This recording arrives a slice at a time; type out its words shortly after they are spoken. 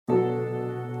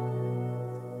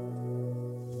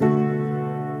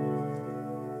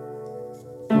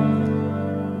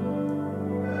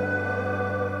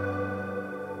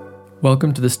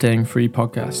Welcome to the Staying Free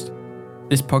podcast.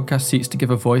 This podcast seeks to give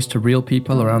a voice to real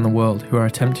people around the world who are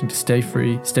attempting to stay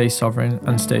free, stay sovereign,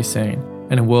 and stay sane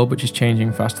in a world which is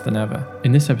changing faster than ever.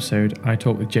 In this episode, I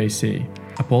talk with JC,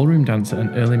 a ballroom dancer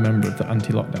and early member of the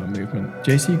anti-lockdown movement.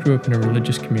 JC grew up in a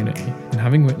religious community, and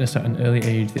having witnessed at an early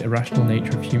age the irrational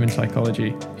nature of human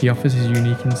psychology, he offers his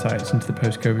unique insights into the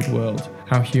post-COVID world,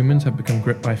 how humans have become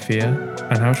gripped by fear,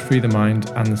 and how to free the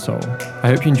mind and the soul. I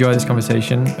hope you enjoy this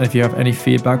conversation, and if you have any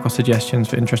feedback or suggestions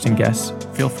for interesting guests,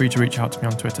 feel free to reach out to me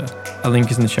on Twitter. A link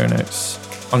is in the show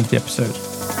notes. On to the episode.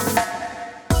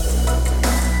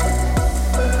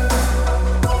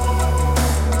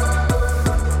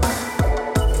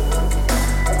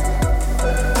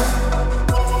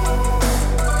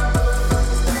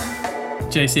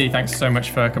 JC, thanks so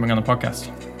much for coming on the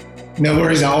podcast. No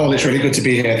worries at all. It's really good to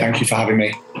be here. Thank you for having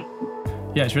me.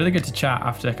 Yeah, it's really good to chat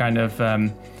after kind of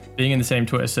being in the same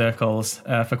Twitter circles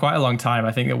for quite a long time.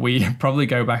 I think that we probably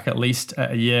go back at least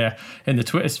a year in the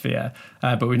Twitter sphere,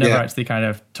 but we've never actually kind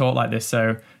of talked like this.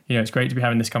 So, it's great to be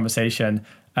having this conversation.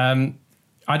 I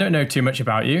don't know too much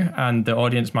about you, and the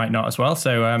audience might not as well.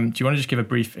 So do you want to just give a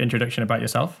brief introduction about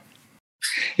yourself?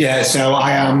 Yeah, so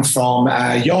I am from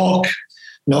York,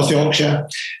 North Yorkshire.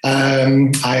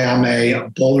 I am a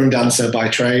ballroom dancer by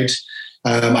trade.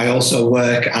 I also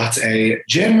work at a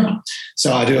gym,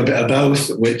 so I do a bit of both,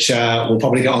 which we'll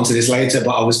probably get onto this later,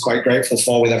 but I was quite grateful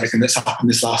for with everything that's happened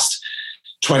this last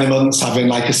 20 months, having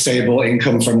like a stable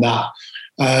income from that.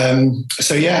 One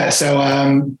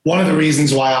of the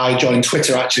reasons why I joined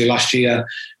Twitter actually last year,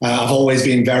 I've always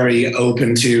been very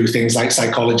open to things like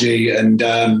psychology and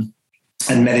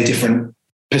many different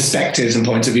perspectives and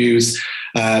points of views.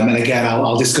 And again,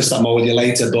 I'll discuss that more with you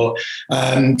later. But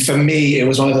for me, it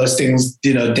was one of those things,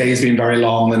 days being very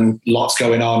long and lots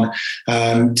going on,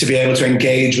 to be able to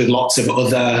engage with lots of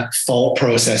other thought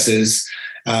processes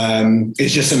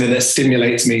is just something that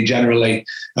stimulates me generally.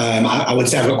 I would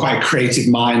say I've got quite a creative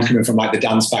mind coming from like the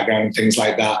dance background and things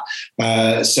like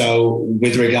that. So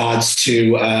with regards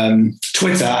to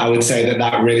Twitter, I would say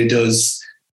that really does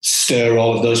stir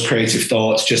all of those creative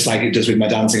thoughts, just like it does with my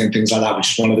dancing and things like that, which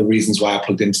is one of the reasons why I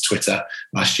plugged into Twitter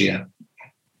last year.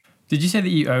 Did you say that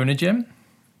you own a gym?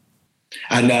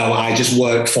 No, I just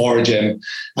work for a gym.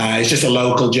 It's just a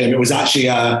local gym. It was actually,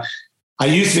 I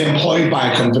used to be employed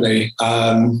by a company.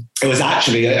 It was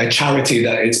actually a charity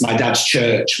that it's my dad's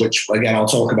church, which again, I'll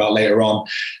talk about later on,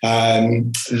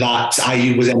 that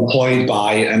I was employed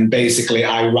by. And basically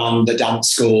I ran the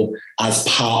dance school as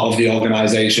part of the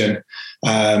organization.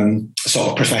 Sort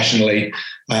of professionally,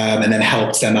 and then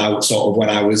helped them out sort of when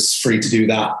I was free to do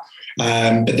that.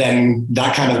 But then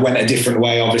that kind of went a different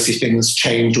way. Obviously things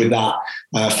changed with that.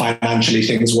 Financially,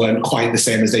 things weren't quite the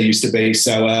same as they used to be.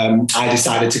 So I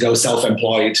decided to go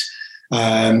self-employed.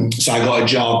 So I got a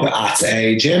job at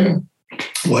a gym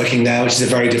working there, which is a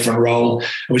very different role,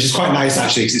 which is quite nice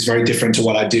actually, because it's very different to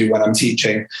what I do when I'm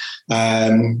teaching.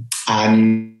 I'm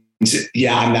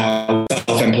now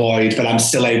self-employed, but I'm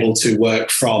still able to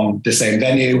work from the same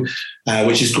venue,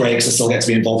 which is great because I still get to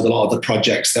be involved with a lot of the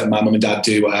projects that my mum and dad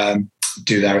do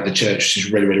there at the church, which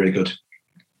is really, really, really good.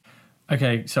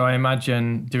 Okay, so I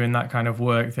imagine doing that kind of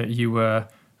work that you were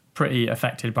pretty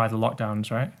affected by the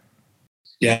lockdowns, right?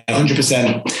 Yeah,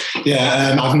 100%.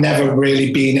 Yeah, I've never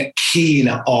really been keen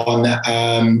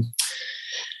on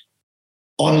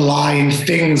online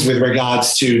things with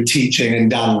regards to teaching and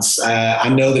dance. I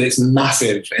know that it's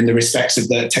massive in the respects of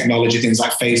the technology, things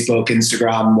like Facebook,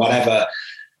 Instagram, whatever.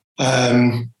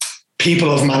 People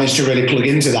have managed to really plug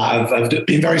into that, have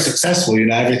been very successful.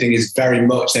 Everything is very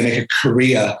much, they make a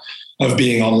career of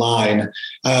being online.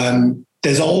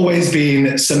 There's always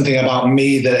been something about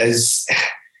me that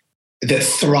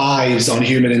thrives on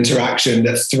human interaction,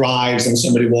 that thrives on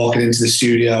somebody walking into the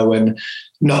studio and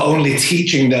not only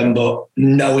teaching them, but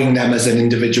knowing them as an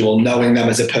individual, knowing them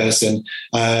as a person.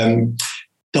 The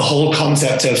whole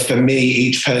concept of, for me,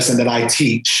 each person that I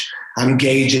teach, I'm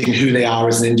gauging who they are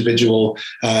as an individual,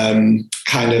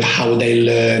 kind of how they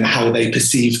learn, how they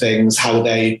perceive things, how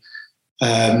they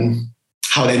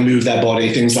move their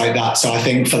body, things like that. So I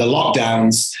think for the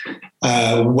lockdowns,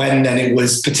 when then it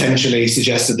was potentially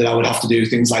suggested that I would have to do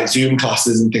things like Zoom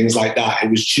classes and things like that, it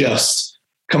was just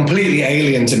completely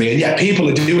alien to me. And yet people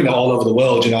are doing it all over the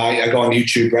world. I go on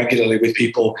YouTube regularly with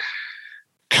people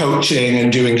coaching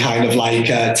and doing kind of like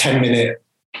 10-minute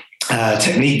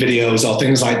technique videos or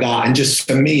things like that. And just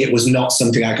for me, it was not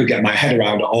something I could get my head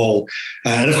around at all.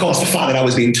 And of course, the fact that I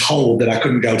was being told that I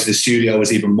couldn't go to the studio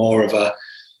was even more of a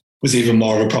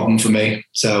problem for me.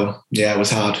 So yeah, it was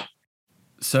hard.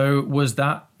 So was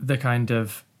that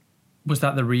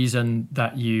the reason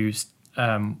that you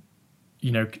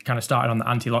kind of started on the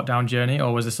anti-lockdown journey,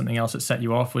 or was there something else that set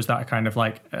you off? Was that a kind of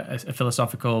like a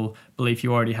philosophical belief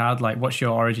you already had? Like, what's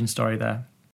your origin story there?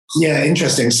 Yeah,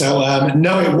 interesting. So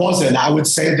no, it wasn't. I would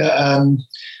say that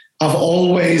I've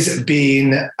always been,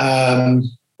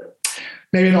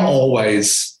 maybe not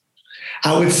always.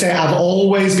 I would say I've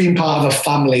always been part of a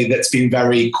family that's been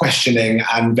very questioning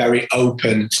and very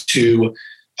open to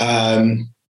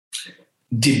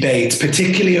debate,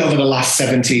 particularly over the last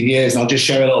 17 years. And I'll just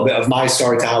share a little bit of my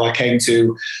story to how I came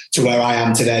to where I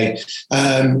am today.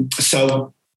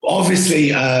 So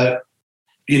obviously, I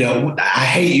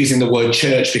hate using the word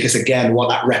church because, again, what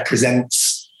that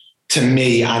represents to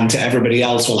me and to everybody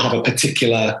else will have a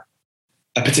particular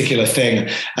thing.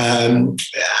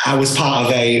 I was part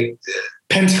of a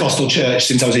Pentecostal church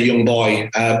since I was a young boy,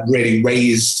 really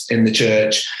raised in the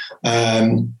church.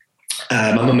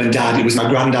 My mum and dad, it was my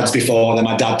granddad's before, then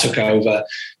my dad took over.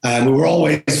 We were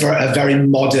always a very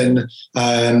modern,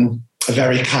 a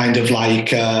very kind of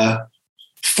like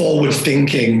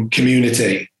forward-thinking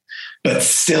community, but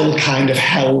still kind of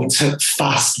held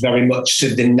fast very much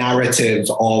to the narrative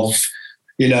of,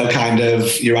 kind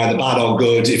of you're either bad or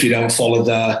good if you don't follow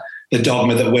the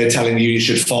dogma that we're telling you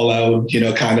should follow,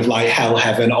 kind of like hell,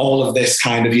 heaven, all of this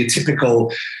kind of your typical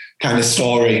kind of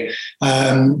story.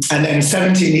 And then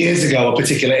 17 years ago, a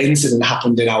particular incident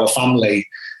happened in our family.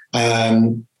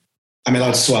 I'm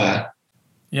allowed to swear?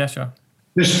 Yeah, sure.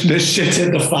 The shit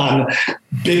hit the fan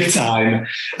big time.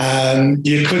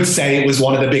 You could say it was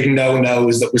one of the big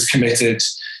no-nos that was committed.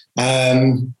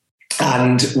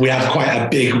 And we had quite a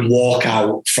big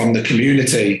walkout from the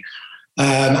community.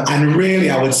 And really,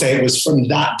 I would say it was from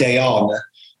that day on,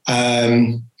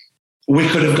 we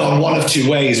could have gone one of two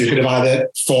ways. We could have either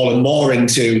fallen more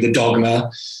into the dogma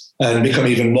and become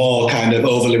even more kind of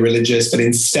overly religious, but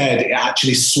instead it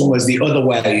actually swung us the other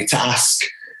way to ask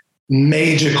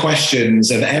major questions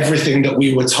of everything that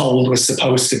we were told was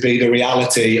supposed to be the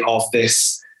reality of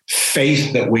this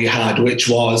faith that we had, which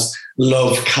was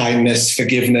love, kindness,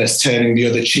 forgiveness, turning the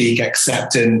other cheek,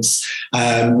 acceptance,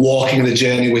 walking the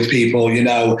journey with people,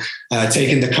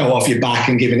 taking the coat off your back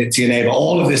and giving it to your neighbor.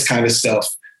 All of this kind of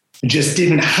stuff just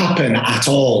didn't happen at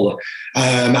all.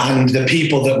 And the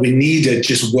people that we needed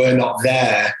just were not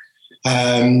there.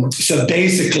 So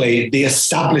basically, the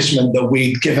establishment that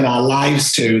we'd given our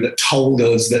lives to that told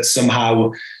us that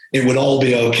somehow it would all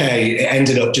be okay, it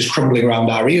ended up just crumbling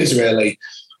around our ears, really.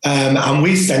 And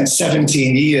we spent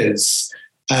 17 years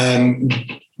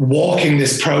walking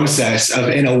this process of,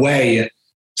 in a way,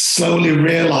 slowly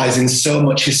realizing so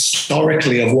much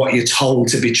historically of what you're told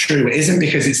to be true. It isn't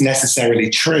because it's necessarily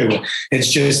true.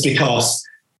 It's just because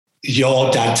your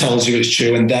dad tells you it's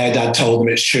true and their dad told them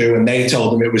it's true and they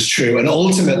told them it was true. And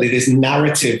ultimately, this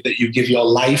narrative that you give your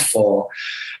life for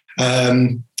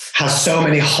has so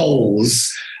many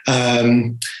holes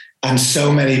and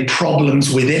so many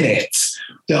problems within it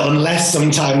that unless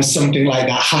sometimes something like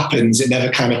that happens, it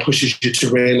never kind of pushes you to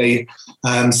really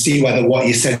see whether what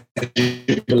you said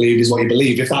you believed is what you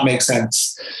believe, if that makes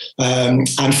sense. And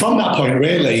from that point,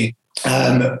 really,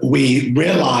 we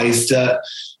realized that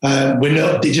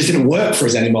it just didn't work for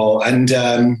us anymore. And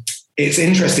it's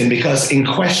interesting because in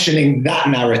questioning that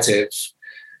narrative,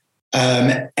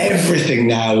 everything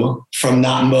now from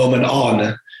that moment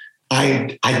on,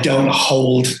 I don't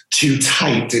hold too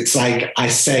tight. It's like I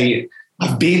say,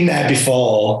 I've been there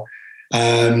before.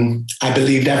 I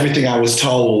believed everything I was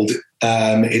told.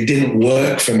 It didn't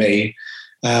work for me.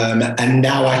 And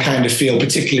now I kind of feel,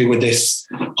 particularly with this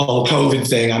whole COVID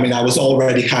thing, I was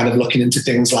already kind of looking into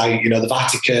things like, the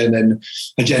Vatican and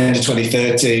Agenda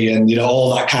 2030 and,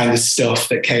 all that kind of stuff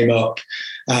that came up.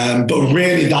 But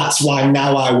really, that's why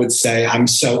now I would say I'm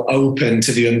so open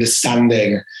to the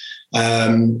understanding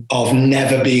of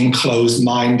never being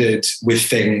closed-minded with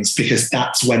things, because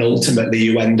that's when ultimately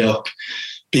you end up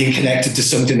being connected to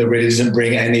something that really doesn't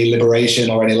bring any liberation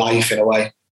or any life in a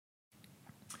way.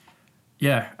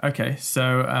 Yeah. Okay.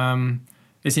 So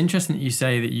it's interesting that you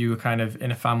say that you were kind of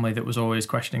in a family that was always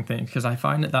questioning things, because I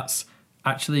find that that's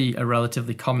actually a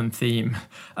relatively common theme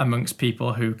amongst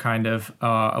people who kind of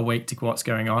are awake to what's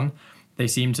going on. They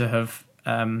seem to have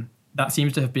that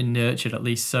seems to have been nurtured, at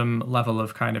least some level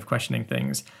of kind of questioning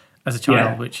things as a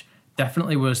child, which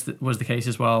definitely was the case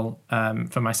as well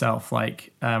for myself.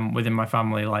 Like within my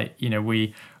family,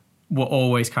 we were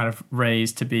always kind of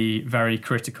raised to be very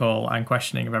critical and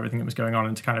questioning of everything that was going on,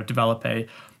 and to kind of develop a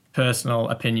personal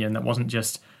opinion that wasn't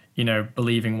just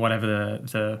believing whatever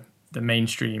the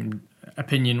mainstream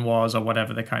opinion was or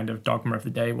whatever the kind of dogma of the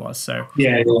day was. So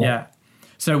yeah.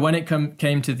 So when it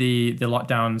came to the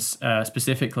lockdowns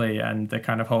specifically and the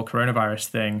kind of whole coronavirus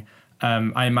thing,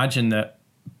 I imagine that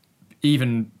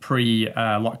even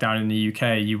pre-lockdown in the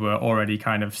UK, you were already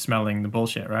kind of smelling the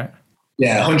bullshit, right?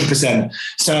 Yeah, 100%.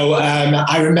 So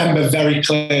I remember very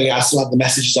clearly, I still have the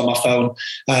messages on my phone.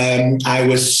 I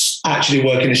was actually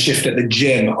working a shift at the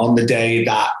gym on the day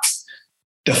that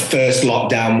the first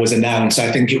lockdown was announced.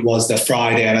 I think it was the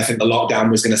Friday, and I think the lockdown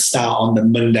was going to start on the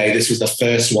Monday. This was the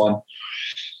first one.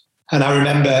 And I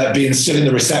remember being still in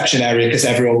the reception area because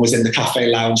everyone was in the cafe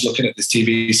lounge looking at this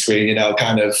TV screen, you know,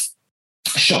 kind of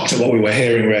shocked at what we were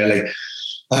hearing, really.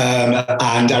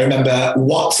 And I remember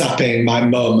WhatsApping my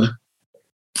mum,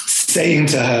 saying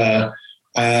to her,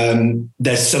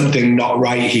 there's something not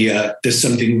right here. There's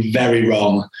something very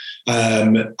wrong.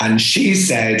 And she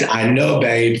said, I know,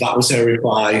 babe. That was her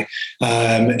reply.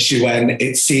 She went,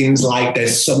 it seems like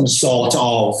there's some sort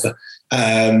of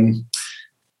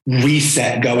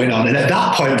reset going on. And at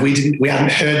that point, we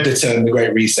hadn't heard the term the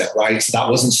Great Reset, right? So that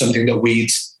wasn't something that we'd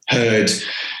heard.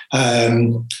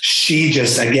 She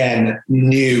just, again,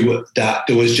 knew that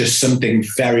there was just something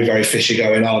very, very fishy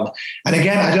going on. And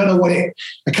again, I don't know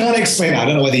I can't explain it. I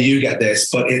don't know whether you get this,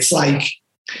 but it's like,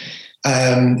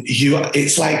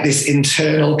 it's like this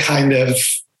internal kind of,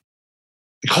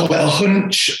 call it a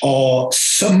hunch or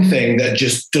something that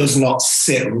just does not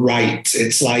sit right.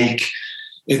 It's like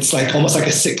almost like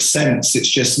a sixth sense. It's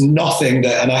just nothing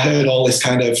that, and I heard all this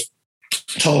kind of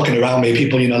talking around me,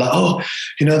 people, you know, like, oh,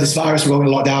 you know, this virus, we're going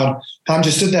to lock down. I'm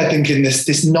just stood there thinking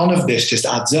this, none of this just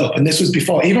adds up. And this was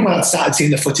before, even when I started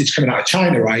seeing the footage coming out of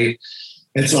China, right?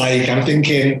 It's like, I'm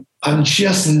thinking, I'm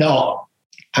just not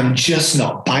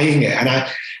buying it. And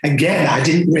I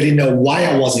didn't really know why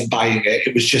I wasn't buying it.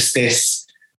 It was just this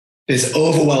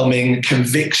overwhelming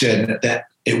conviction that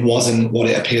it wasn't what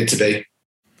it appeared to be.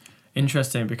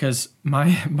 Interesting, because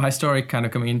my story kind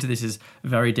of coming into this is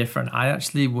very different. I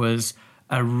actually was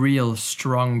a real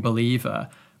strong believer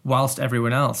whilst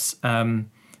everyone else.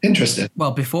 Interesting.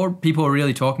 Well, before people were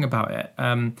really talking about it,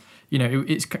 you know,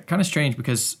 it's kind of strange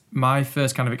because my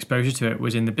first kind of exposure to it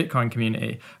was in the Bitcoin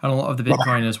community, and a lot of the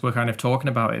Bitcoiners were kind of talking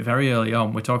about it very early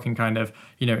on. We're talking kind of,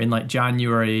 you know, in like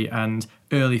January and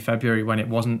early February when it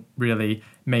wasn't really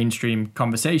mainstream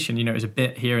conversation. You know, it was a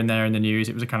bit here and there in the news.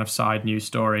 It was a kind of side news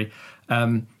story.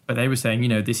 But they were saying, you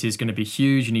know, this is going to be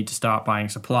huge. You need to start buying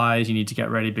supplies. You need to get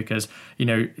ready because, you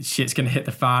know, shit's going to hit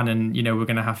the fan and, you know, we're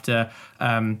going to have to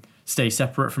stay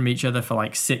separate from each other for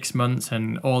like 6 months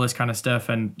and all this kind of stuff.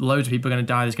 And loads of people are going to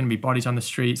die. There's going to be bodies on the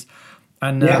streets.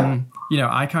 And, you know,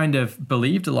 I kind of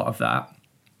believed a lot of that.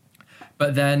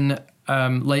 But then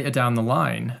later down the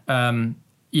line,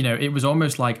 you know, it was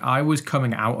almost like I was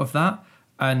coming out of that.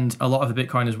 And a lot of the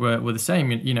Bitcoiners were the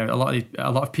same. You know, a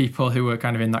lot of people who were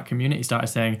kind of in that community started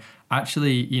saying,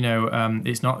 actually, you know,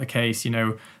 it's not the case. You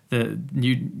know, the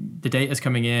data's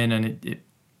coming in, and it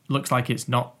looks like it's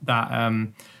not that.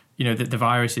 You know, that the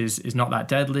virus is not that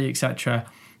deadly, etc.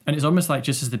 And it's almost like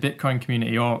just as the Bitcoin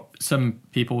community or some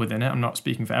people within it, I'm not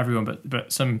speaking for everyone,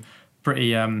 but some pretty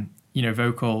you know,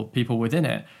 vocal people within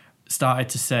it started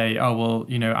to say, oh well,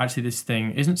 you know, actually this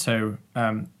thing isn't so.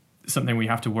 Something we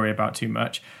have to worry about too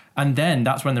much. And then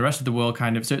that's when the rest of the world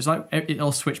kind of, so it's like it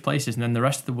all switched places, and then the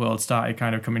rest of the world started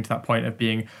kind of coming to that point of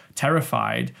being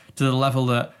terrified to the level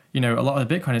that, you know, a lot of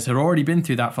the Bitcoiners had already been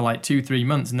through that for like 2-3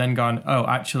 months and then gone, oh,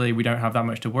 actually we don't have that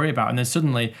much to worry about. And then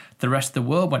suddenly the rest of the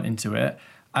world went into it.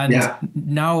 And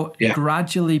now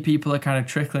gradually people are kind of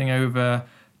trickling over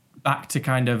back to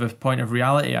kind of a point of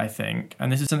reality, I think.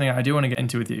 And this is something I do want to get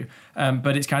into with you.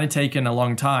 But it's kind of taken a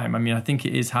long time. I mean, I think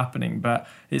it is happening, but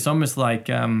it's almost like,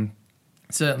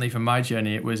 certainly from my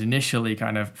journey, it was initially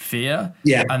kind of fear.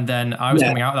 Yeah. And then I was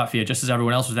coming out of that fear just as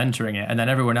everyone else was entering it. And then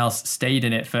everyone else stayed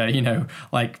in it for, you know,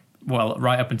 like, well,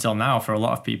 right up until now for a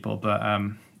lot of people. But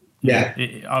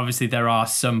obviously there are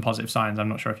some positive signs. I'm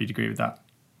not sure if you'd agree with that.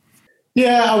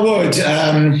 Yeah, I would.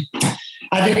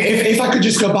 I think if I could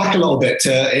just go back a little bit,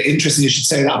 interesting you should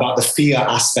say that about the fear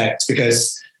aspect,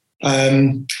 because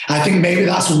I think maybe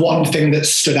that's one thing that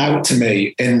stood out to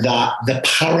me, in that the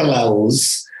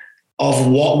parallels of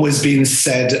what was being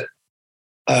said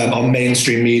on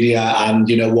mainstream media and,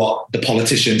 you know, what the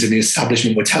politicians and the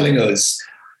establishment were telling us,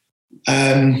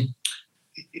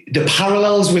 the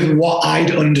parallels with what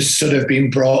I'd understood of being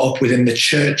brought up within the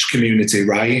church community,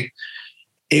 right?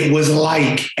 It was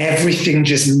like everything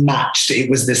just matched. It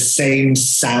was the same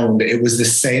sound. It was the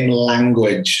same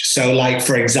language. So like,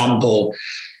 for example,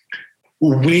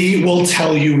 we will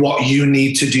tell you what you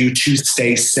need to do to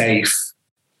stay safe.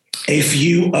 If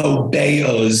you obey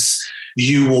us,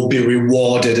 you will be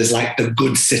rewarded as like the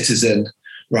good citizen,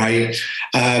 right?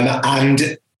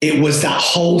 And it was that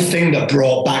whole thing that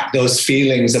brought back those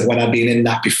feelings of when I've been in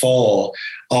that before,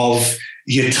 of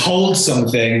you're told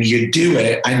something, you do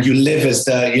it, and you live as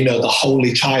the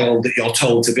holy child that you're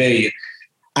told to be.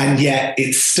 And yet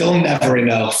it's still never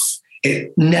enough.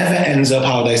 It never ends up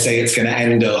how they say it's going to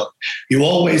end up. You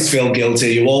always feel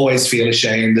guilty. You always feel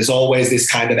ashamed. There's always this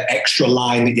kind of extra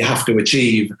line that you have to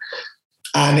achieve.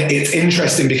 And it's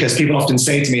interesting because people often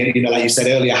say to me, like you said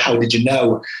earlier, how did you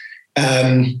know?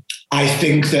 I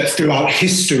think that throughout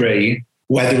history,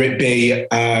 whether it be,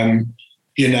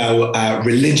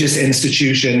 religious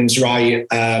institutions, right?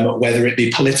 Whether it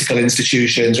be political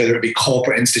institutions, whether it be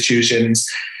corporate institutions,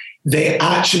 they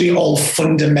actually all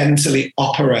fundamentally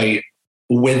operate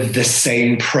with the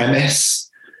same premise.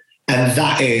 And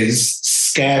that is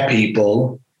scare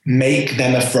people, make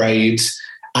them afraid.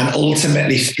 And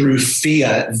ultimately through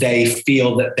fear, they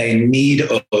feel that they need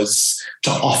us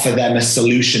to offer them a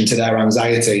solution to their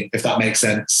anxiety, if that makes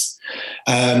sense.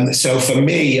 So for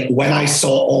me, when I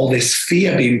saw all this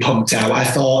fear being pumped out, I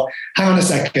thought, hang on a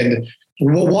second,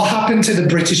 what happened to the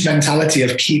British mentality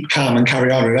of keep calm and carry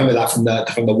on? Remember that from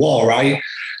the war, right?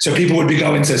 So people would be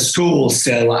going to school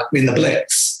still in the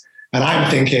Blitz. And I'm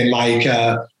thinking like,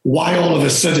 why all of a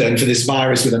sudden for this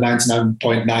virus with a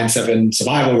 99.97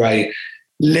 survival rate,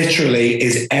 literally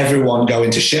is everyone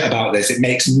going to shit about this? It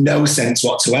makes no sense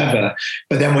whatsoever.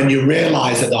 But then when you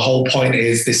realize that the whole point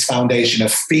is this foundation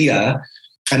of fear,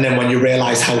 and then when you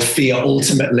realize how fear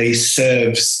ultimately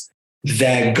serves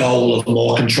their goal of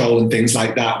more control and things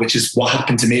like that, which is what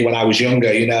happened to me when I was younger.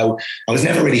 I was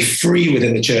never really free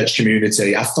within the church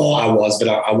community. I thought I was, but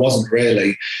I wasn't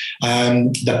really.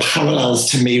 The parallels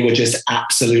to me were just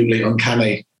absolutely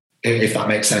uncanny, if that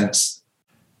makes sense.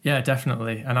 Yeah,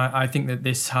 definitely. And I think that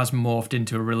this has morphed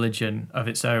into a religion of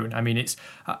its own. I mean, it's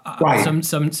right.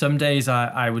 Some days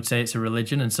I would say it's a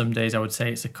religion, and some days I would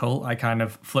say it's a cult. I kind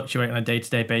of fluctuate on a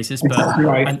day-to-day basis. But exactly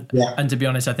right. And to be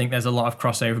honest, I think there's a lot of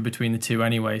crossover between the two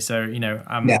anyway. So,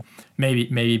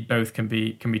 maybe both can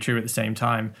be true at the same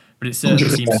time. But it certainly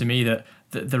 100%. Seems to me that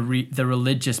the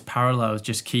religious parallels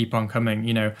just keep on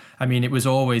coming. I mean, it was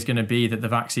always going to be that the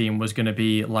vaccine was going to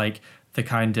be like the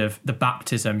kind of the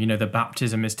baptism, the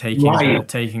baptism is taking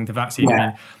the vaccine. Yeah. I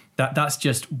mean, that's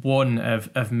just one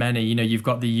of many. You've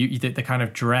got the kind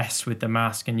of dress with the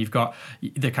mask, and you've got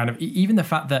the kind of even the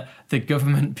fact that the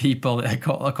government people are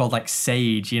called like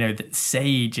sage. That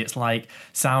sage, it's like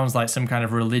sounds like some kind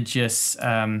of religious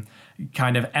kind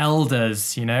of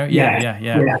elders.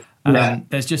 Yeah.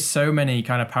 There's just so many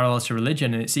kind of parallels to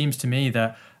religion, and it seems to me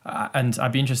that, and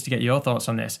I'd be interested to get your thoughts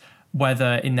on this,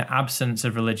 whether in the absence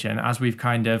of religion, as we've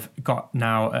kind of got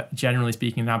now, generally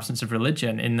speaking, the absence of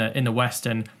religion in the West,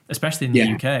 and especially in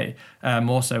the UK,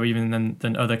 more so even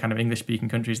than other kind of English-speaking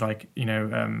countries like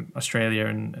Australia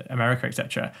and America,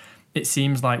 etc. It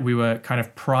seems like we were kind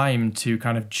of primed to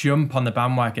kind of jump on the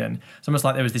bandwagon. It's almost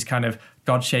like there was this kind of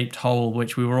God-shaped hole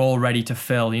which we were all ready to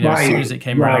fill. As soon as it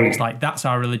came around, it's like that's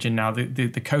our religion now. The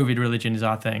COVID religion is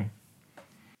our thing.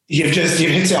 You've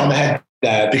hit it on the head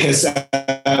there, because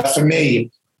for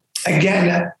me,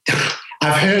 again,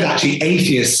 I've heard actually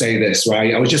atheists say this,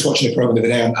 right? I was just watching a program the other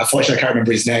day, and unfortunately I can't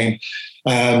remember his name,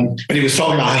 but he was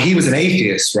talking about how he was an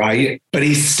atheist, right? But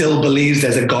he still believes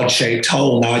there's a God-shaped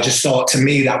hole. Now, I just thought, to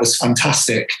me, that was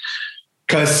fantastic,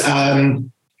 because I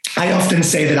often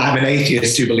say that I'm an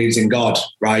atheist who believes in God,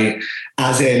 right?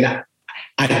 As in,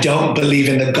 I don't believe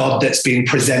in the God that's being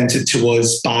presented to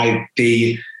us by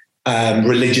the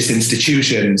religious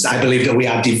institutions. I believe that we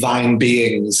are divine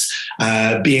beings,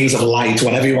 beings of light,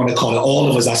 whatever you want to call it. All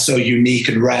of us are so unique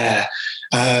and rare.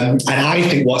 And I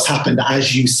think what's happened,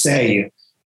 as you say,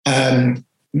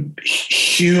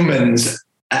 humans,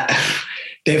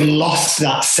 they've lost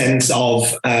that sense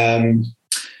of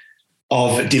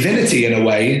divinity in a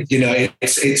way.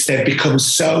 They've become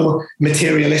so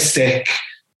materialistic,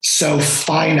 so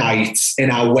finite in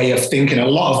our way of thinking. A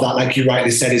lot of that, like you rightly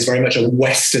said, is very much a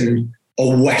Western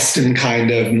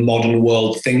kind of modern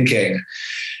world thinking.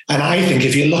 And I think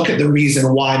if you look at the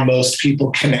reason why most people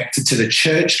connected to the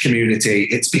church community,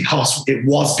 it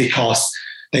was because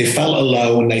they felt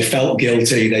alone, they felt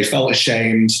guilty, they felt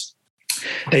ashamed,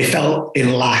 they felt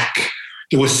in lack.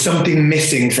 There was something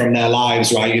missing from their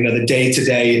lives, right? The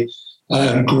day-to-day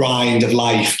grind of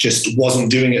life just wasn't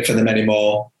doing it for them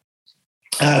anymore.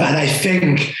 And I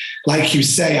think, like you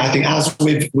say, I think as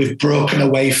we've broken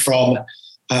away from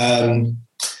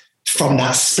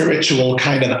that spiritual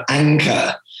kind of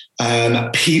anchor,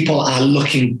 people are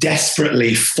looking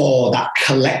desperately for that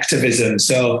collectivism.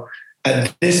 So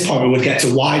at this point, we would get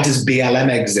to, why does BLM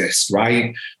exist,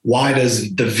 right? Why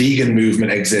does the vegan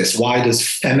movement exist? Why does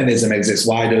feminism exist?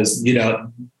 Why does,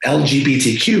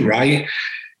 LGBTQ, right?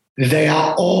 They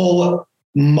are all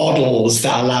models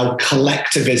that allow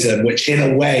collectivism, which in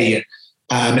a way,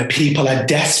 people are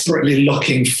desperately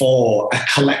looking for a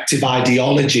collective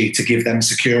ideology to give them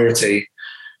security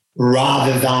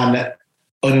rather than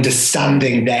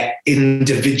understanding their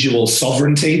individual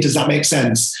sovereignty. Does that make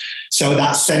sense? So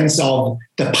that sense of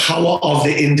the power of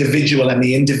the individual and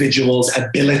the individual's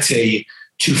ability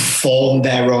to form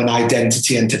their own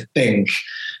identity and to think.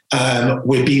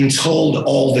 We're being told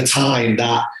all the time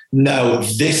that, no,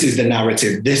 this is the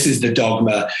narrative, this is the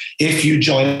dogma. If you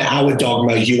join our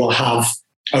dogma, you will have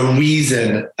a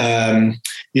reason,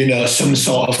 some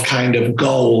sort of kind of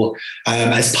goal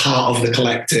as part of the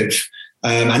collective.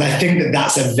 And I think that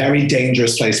that's a very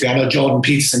dangerous place. I know Jordan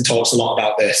Peterson talks a lot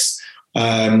about this.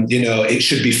 It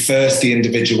should be first the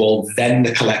individual, then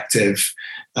the collective.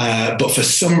 But for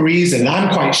some reason,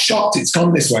 I'm quite shocked it's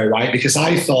gone this way, right? Because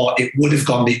I thought it would have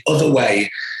gone the other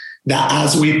way, that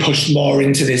as we pushed more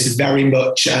into this very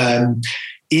much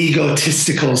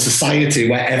egotistical society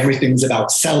where everything's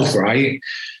about self, right?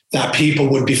 That people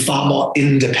would be far more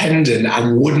independent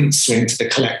and wouldn't swing to the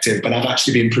collective. But I've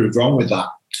actually been proved wrong with that.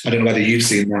 I don't know whether you've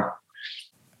seen that.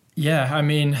 Yeah, I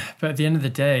mean, but at the end of the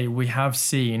day, we have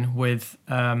seen with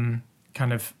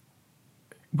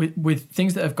with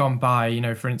things that have gone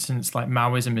by, for instance, like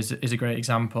Maoism is a great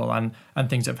example, and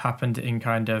things that have happened in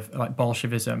kind of like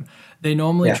Bolshevism. They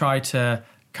normally try to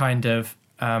kind of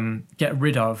get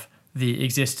rid of the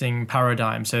existing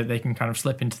paradigm so they can kind of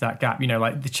slip into that gap.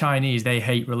 Like the Chinese, they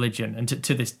hate religion. And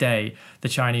to this day, the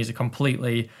Chinese are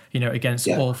completely, against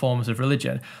all forms of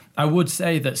religion. I would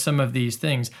say that some of these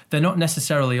things, they're not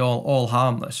necessarily all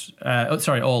harmless.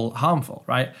 All harmful,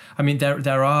 right? I mean,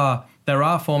 there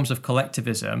are forms of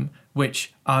collectivism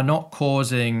which are not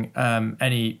causing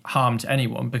any harm to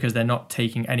anyone because they're not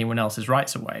taking anyone else's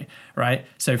rights away, right?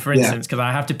 So, for instance, because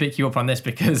I have to pick you up on this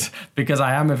because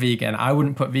I am a vegan, I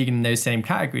wouldn't put vegan in those same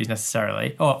categories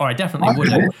necessarily, or I definitely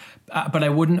wouldn't. But I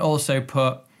wouldn't also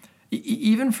put,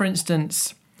 even for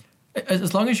instance,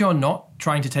 as long as you're not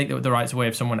trying to take the rights away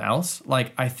of someone else,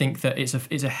 like I think that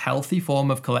it's a healthy form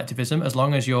of collectivism as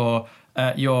long as your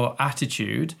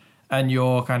attitude and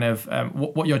your kind of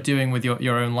what you're doing with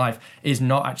your own life is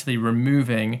not actually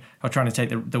removing or trying to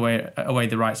take away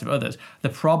the rights of others. The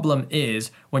problem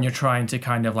is when you're trying to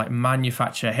kind of like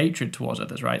manufacture hatred towards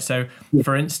others, right? So,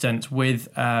 for instance, with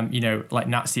like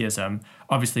Nazism,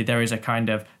 obviously there's a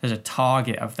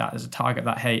target of that. There's a target of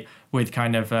that hate with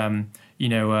kind of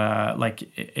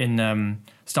like in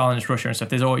Stalinist Russia and stuff.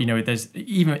 There's all there's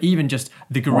even just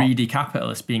the greedy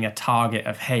capitalist being a target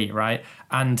of hate, right?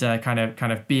 And kind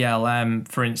of BLM,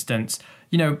 for instance.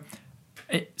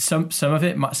 Some of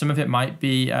it might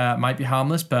be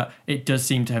harmless, but it does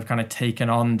seem to have kind of taken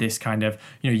on this kind of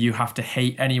you have to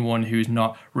hate anyone who's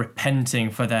not repenting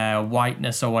for their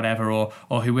whiteness or whatever,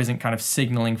 or who isn't kind of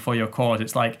signaling for your cause.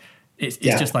 It's like it's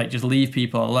just like just leave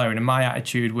people alone. And my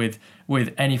attitude with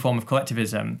any form of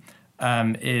collectivism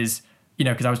is,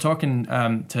 because I was talking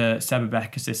to Seba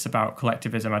Bekis about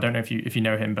collectivism. I don't know if you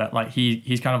know him, but like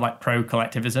he's kind of like pro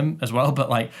collectivism as well, but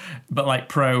like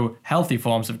pro healthy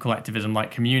forms of collectivism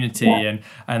like community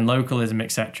and localism,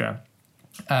 etc.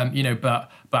 But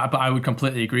I would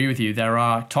completely agree with you. There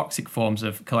are toxic forms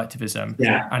of collectivism,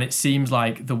 and it seems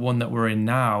like the one that we're in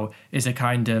now is a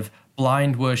kind of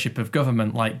blind worship of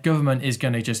government. Like government is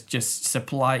going to just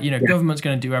supply, government's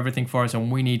going to do everything for us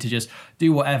and we need to just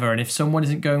do whatever. And if someone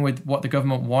isn't going with what the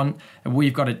government want,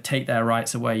 we've got to take their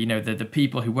rights away. The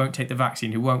people who won't take the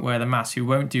vaccine, who won't wear the mask, who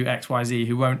won't do XYZ,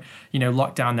 who won't,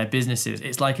 lock down their businesses.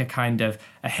 It's like a kind of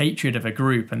a hatred of a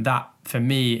group. And that for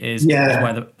me is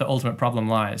where the ultimate problem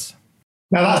lies.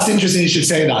 Now that's interesting you should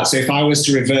say that. So if I was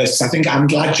to reverse, I think I'm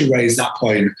glad you raised that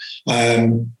point,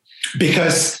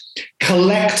 because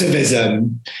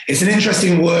collectivism is an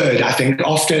interesting word. I think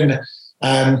often,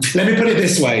 let me put it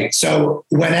this way. So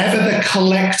whenever the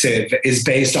collective is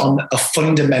based on a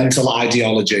fundamental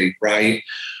ideology, right,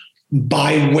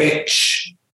 by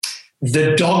which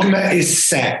the dogma is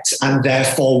set and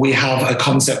therefore we have a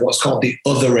concept, what's called the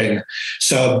othering.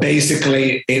 So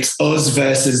basically it's us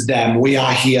versus them. We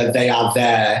are here, they are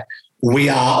there. We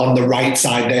are on the right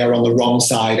side, they are on the wrong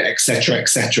side, etc.,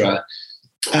 etc.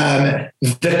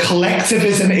 The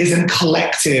collectivism isn't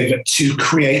collective to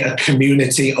create a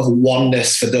community of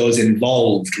oneness for those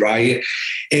involved, right?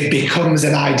 It becomes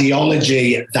an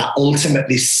ideology that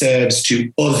ultimately serves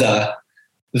to other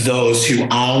those who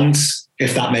aren't,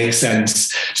 if that makes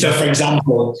sense. So, for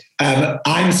example,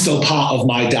 I'm still part of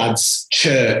my dad's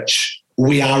church.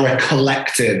 We are a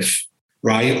collective,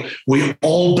 right? We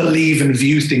all believe and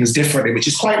view things differently, which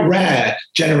is quite rare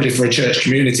generally for a church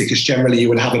community, because generally you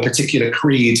would have a particular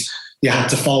creed you had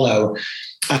to follow.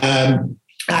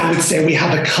 I would say we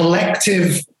have a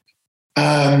collective,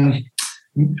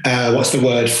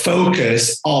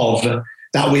 focus of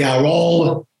that we are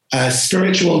all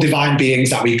spiritual divine beings,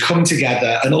 that we come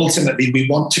together, and ultimately we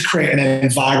want to create an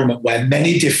environment where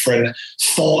many different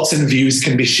thoughts and views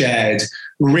can be shared,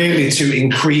 really to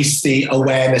increase the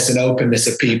awareness and openness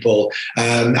of people,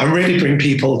 and really bring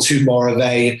people to more of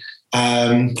a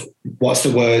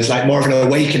more of an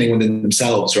awakening within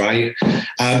themselves, right?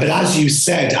 But as you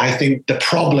said, I think the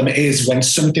problem is when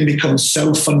something becomes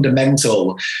so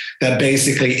fundamental that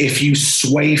basically if you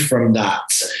sway from that,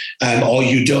 or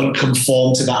you don't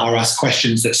conform to that or ask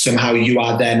questions, that somehow you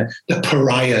are then the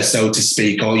pariah, so to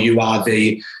speak, or you are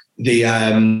the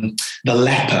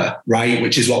leper, right?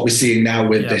 Which is what we're seeing now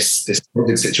with this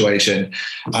COVID situation.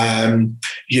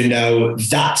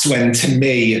 That's when, to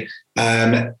me,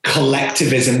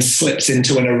 collectivism slips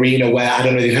into an arena where, I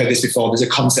don't know if you've heard this before, there's a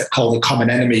concept called the common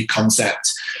enemy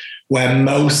concept, where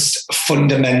most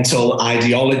fundamental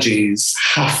ideologies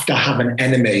have to have an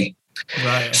enemy.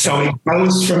 Right. So it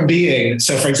goes from being,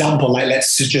 so for example, like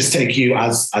let's just take you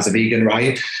as a vegan,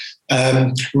 right?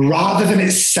 Rather than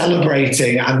it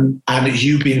celebrating and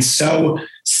you being so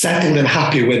settled and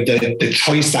happy with the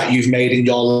choice that you've made in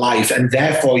your life, and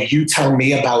therefore you tell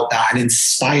me about that and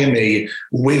inspire me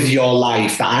with your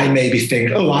life, that I maybe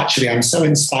think, oh, actually, I'm so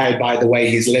inspired by the way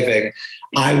he's living,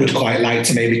 I would quite like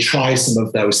to maybe try some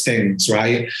of those things,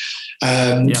 right?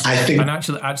 I think, and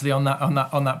actually on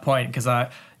that point, because I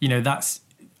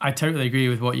totally agree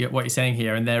with what you're saying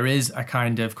here, and there is a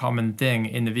kind of common thing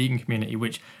in the vegan community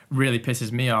which really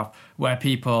pisses me off, where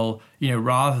people,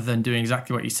 rather than doing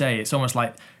exactly what you say, it's almost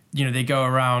like, they go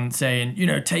around saying,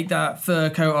 take that fur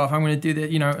coat off, I'm going to do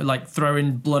that, like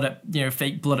throwing blood at,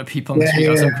 fake blood at people on the street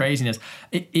or some craziness.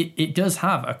 It does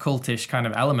have a cultish kind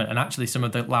of element, and actually some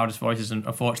of the loudest voices,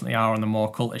 unfortunately, are on the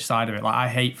more cultish side of it. Like I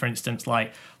hate, for instance,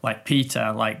 like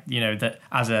PETA, that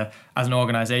as an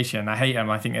organization, I hate them.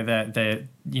 I think they're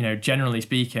generally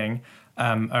speaking,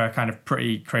 are a kind of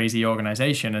pretty crazy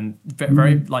organization and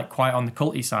very quite on the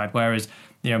culty side. Whereas,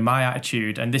 my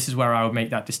attitude, and this is where I would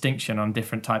make that distinction on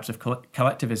different types of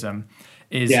collectivism,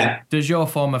 is does your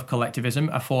form of collectivism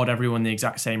afford everyone the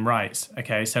exact same rights?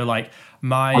 Okay, so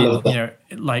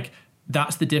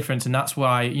that's the difference, and that's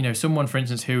why, someone, for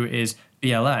instance, who is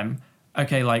BLM,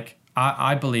 okay,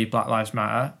 I believe Black Lives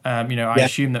Matter. I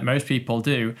assume that most people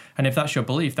do. And if that's your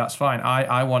belief, that's fine.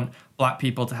 I want Black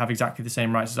people to have exactly the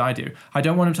same rights as I do. I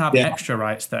don't want them to have extra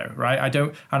rights though, right? I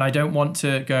don't want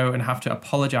to go and have to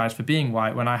apologize for being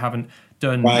white when I haven't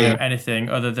done anything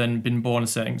other than been born a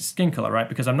certain skin color, right?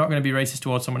 Because I'm not going to be racist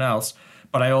towards someone else,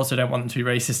 but I also don't want them to be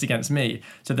racist against me.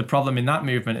 So the problem in that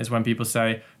movement is when people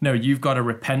say, no, you've got to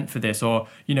repent for this, or,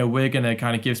 we're going to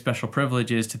kind of give special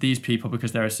privileges to these people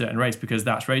because they're a certain race, because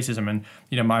that's racism. And,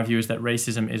 my view is that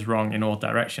racism is wrong in all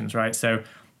directions, right? So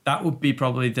that would be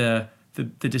probably the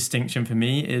distinction for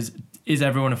me is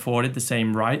everyone afforded the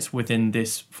same rights within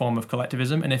this form of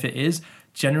collectivism? And if it is,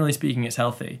 generally speaking, it's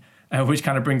healthy, which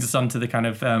kind of brings us on to the kind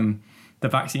of the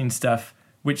vaccine stuff,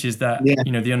 which is that,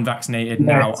 the unvaccinated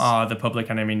now are the public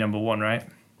enemy number one, right?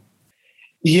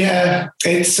 Yeah,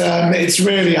 it's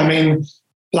really,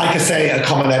 like I say, a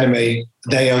common enemy.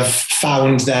 They have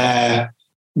found their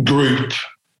group.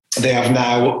 They have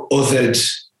now othered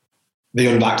the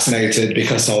unvaccinated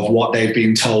because of what they've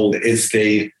been told is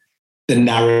the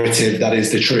narrative that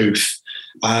is the truth.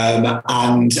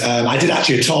 I did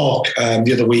actually talk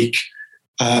the other week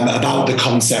about the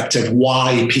concept of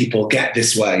why people get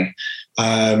this way.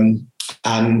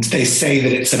 And they say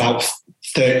that it's about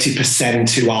 30%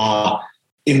 who are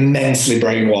immensely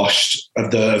brainwashed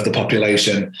of the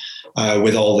population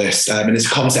with all this. And it's a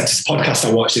concept, it's a podcast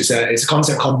I watched. It's a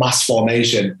concept called mass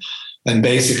formation. And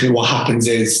basically what happens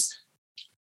is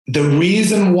the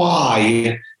reason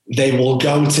why they will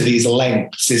go to these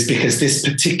lengths is because this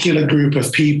particular group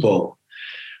of people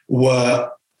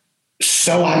were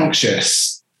so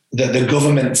anxious that the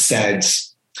government said,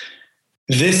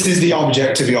 this is the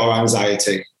object of your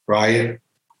anxiety, right?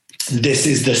 This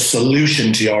is the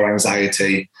solution to your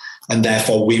anxiety, and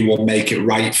therefore we will make it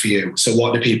right for you. So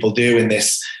what do people do in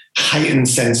this heightened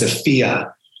sense of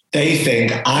fear? They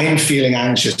think, I'm feeling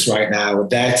anxious right now.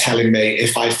 They're telling me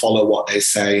if I follow what they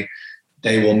say,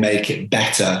 they will make it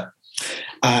better.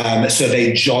 So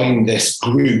they join this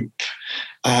group.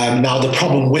 Now, the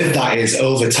problem with that is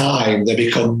over time, they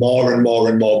become more and more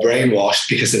and more brainwashed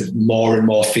because of more and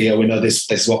more fear. We know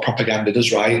this is what propaganda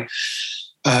does, right?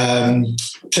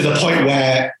 To the point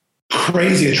where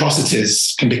crazy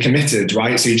atrocities can be committed,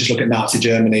 right? So you just look at Nazi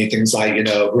Germany, things like,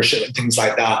 Russia, things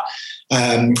like that.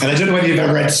 And I don't know whether you've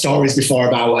ever read stories before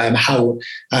about how,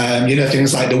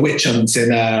 things like the witch hunts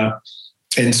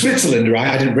in Switzerland, right?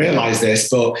 I didn't realize this,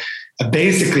 but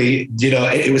basically,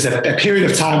 it was a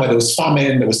period of time where there was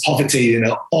famine, there was poverty,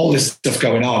 all this stuff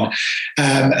going on.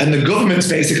 And the government's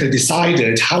basically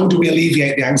decided, how do we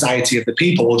alleviate the anxiety of the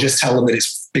people? We'll just tell them that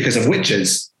it's because of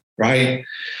witches, right?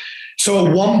 So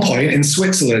at one point in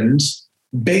Switzerland,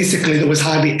 basically there was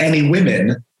hardly any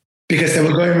women because they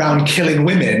were going around killing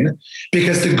women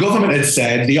because the government had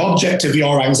said the object of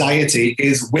your anxiety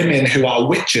is women who are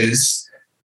witches.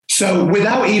 So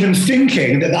without even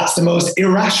thinking that that's the most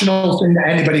irrational thing that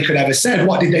anybody could ever said,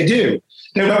 what did they do?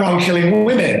 They went around killing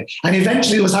women. And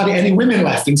eventually there was hardly any women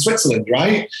left in Switzerland,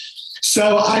 right?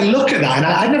 So I look at that, and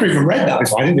I'd never even read that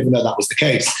before. I didn't even know that was the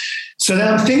case. So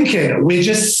then I'm thinking, we're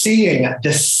just seeing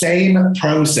the same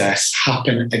process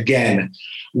happen again,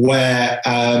 where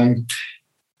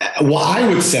what I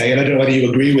would say, and I don't know whether you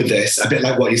agree with this, a bit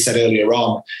like what you said earlier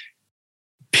on,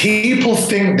 people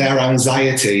think their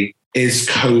anxiety is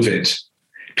COVID.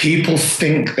 People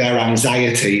think their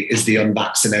anxiety is the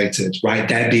unvaccinated, right?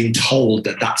 They're being told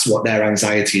that that's what their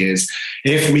anxiety is.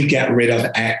 If we get rid of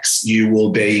X, you will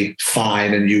be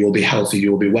fine and you will be healthy,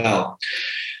 you will be well.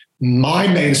 My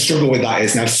main struggle with that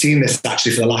is, and I've seen this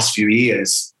actually for the last few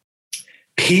years,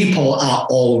 people are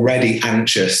already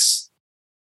anxious.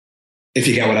 If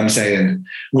you get what I'm saying.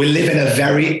 We live in a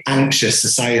very anxious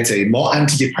society. More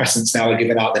antidepressants now are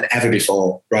given out than ever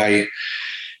before, right?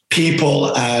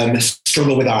 People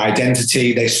struggle with our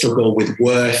identity. They struggle with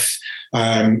worth.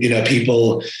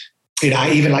 People,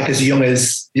 even like as young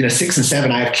as, 6 and 7,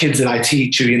 I have kids that I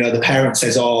teach who, the parent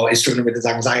says, oh, he's struggling with his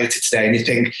anxiety today. And you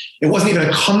think, it wasn't even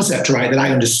a concept, right, that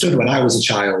I understood when I was a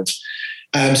child.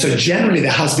 So generally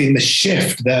there has been the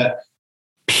shift that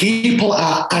people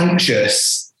are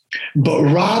anxious, but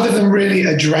rather than really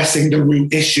addressing the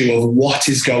root issue of what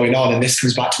is going on, and this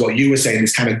comes back to what you were saying,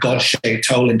 this kind of God-shaped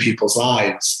hole in people's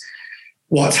lives,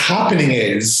 what's happening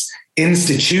is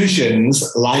institutions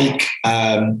like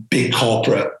big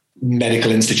corporate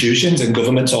medical institutions and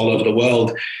governments all over the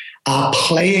world are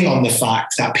playing on the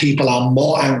fact that people are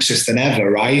more anxious than ever,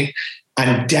 right?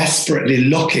 And desperately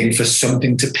looking for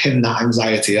something to pin that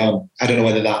anxiety on. I don't know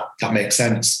whether that makes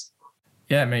sense.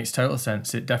 Yeah, it makes total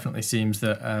sense. It definitely seems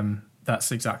that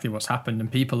that's exactly what's happened.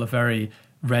 And people are very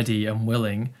ready and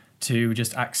willing to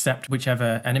just accept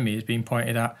whichever enemy is being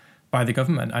pointed at by the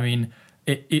government. I mean,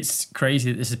 it's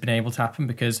crazy that this has been able to happen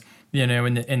because,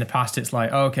 in the past, it's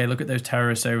like, oh, okay, look at those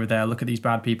terrorists over there. Look at these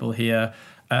bad people here.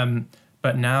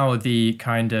 But now the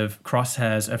kind of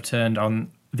crosshairs have turned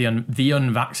on the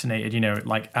unvaccinated,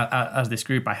 as this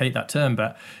group. I hate that term,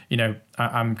 but,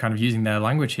 I'm kind of using their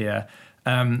language here.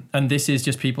 And this is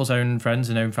just people's own friends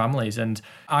and own families. And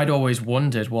I'd always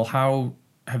wondered, well, how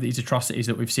have these atrocities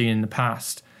that we've seen in the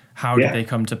past, how did they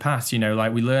come to pass? We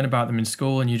learn about them in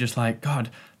school and you're just like,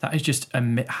 God, that is just,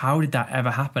 how did that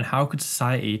ever happen? How could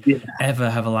society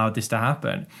ever have allowed this to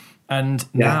happen? And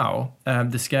now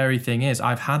the scary thing is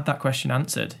I've had that question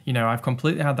answered. I've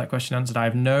completely had that question answered.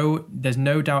 There's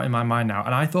no doubt in my mind now.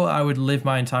 And I thought I would live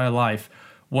my entire life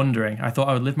wondering. I thought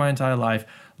I would live my entire life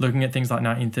looking at things like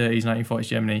 1930s, 1940s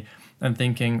Germany and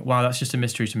thinking, wow, that's just a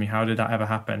mystery to me. How did that ever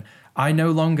happen? I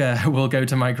no longer will go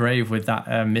to my grave with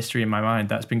that mystery in my mind.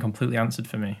 That's been completely answered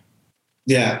for me.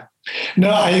 Yeah. No,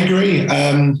 I agree.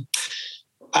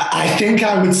 I think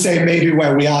I would say maybe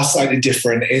where we are slightly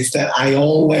different is that I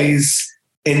always,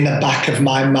 in the back of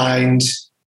my mind,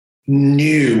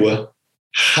 knew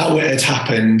how it had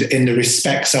happened in the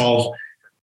respects of,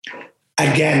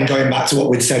 again, going back to what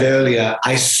we'd said earlier,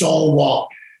 I saw what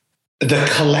the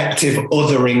collective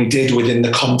othering did within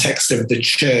the context of the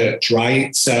church,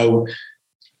 right? So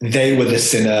they were the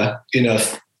sinner,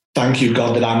 thank you,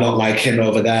 God, that I'm not like him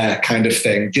over there kind of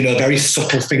thing, very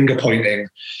subtle finger pointing.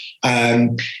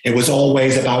 It was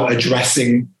always about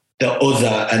addressing the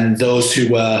other and those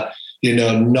who were,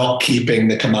 not keeping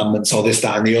the commandments or this,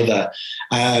 that, and the other.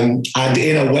 And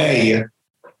in a way,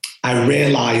 I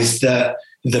realized that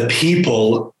the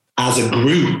people as a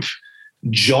group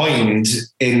joined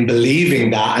in believing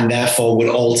that and therefore would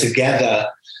all together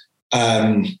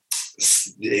other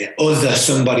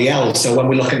somebody else. So when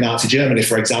we're looking out to Germany,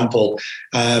 for example,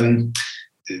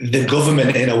 the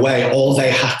government, in a way, all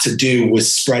they had to do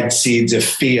was spread seeds of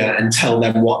fear and tell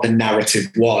them what the narrative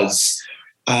was.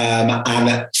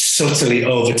 And subtly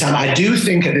over time, I do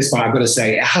think at this point, I've got to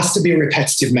say, it has to be a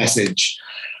repetitive message.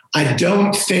 I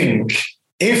don't think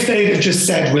if they'd have just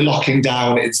said, we're locking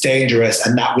down, it's dangerous,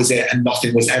 and that was it, and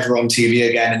nothing was ever on TV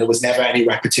again, and there was never any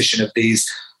repetition of these,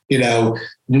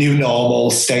 new normal,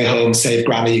 stay home, save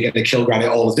granny, you're going to kill granny,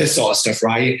 all of this sort of stuff,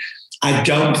 right? I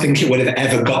don't think it would have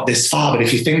ever got this far. But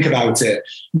if you think about it,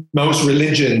 most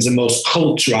religions and most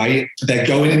cults, right, they're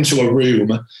going into a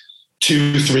room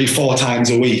 2, 3, 4 times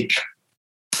a week,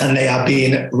 and they are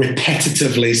being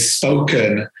repetitively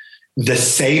spoken the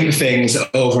same things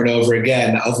over and over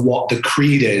again of what the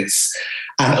creed is.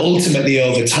 And ultimately,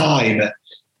 over time,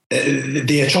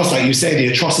 the atrocities, like you say,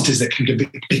 the atrocities that can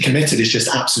be committed is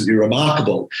just absolutely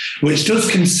remarkable, which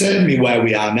does concern me where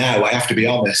we are now, I have to be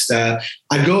honest.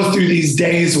 I go through these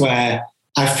days where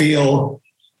I feel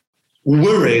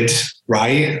worried,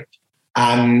 right?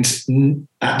 And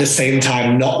at the same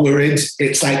time, not worried.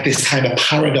 It's like this kind of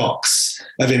paradox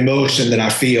of emotion that I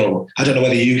feel. I don't know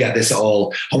whether you get this at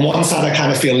all. On one side, I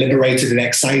kind of feel liberated and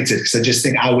excited because I just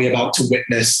think, are we about to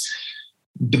witness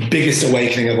the biggest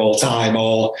awakening of all time?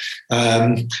 Or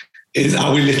are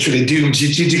we literally doomed? Do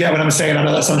you get what I'm saying? I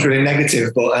know that sounds really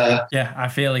negative, but... Yeah, I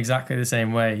feel exactly the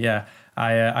same way. Yeah,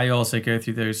 I also go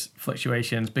through those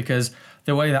fluctuations because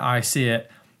the way that I see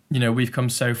it, you know, we've come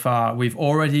so far.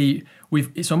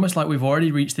 It's almost like we've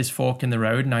already reached this fork in the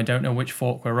road and I don't know which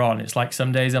fork we're on. It's like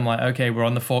some days I'm like, okay, we're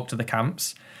on the fork to the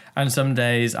camps. And some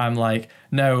days I'm like,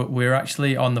 no, we're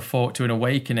actually on the fork to an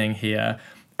awakening here.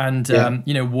 And,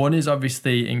 you know, one is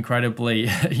obviously incredibly,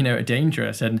 you know,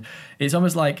 dangerous. And it's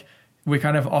almost like we're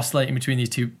kind of oscillating between these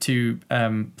two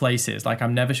places. Like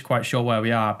I'm never quite sure where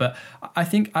we are. But I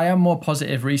think I am more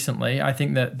positive recently. I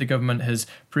think that the government has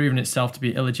proven itself to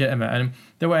be illegitimate. And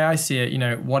the way I see it, you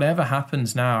know, whatever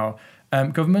happens now,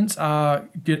 governments are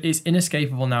good. It's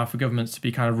inescapable now for governments to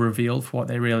be kind of revealed for what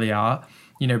they really are,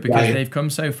 you know, because they've come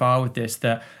so far with this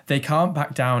that they can't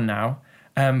back down now.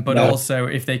 But also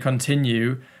if they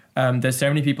continue, there's so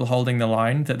many people holding the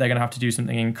line that they're going to have to do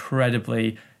something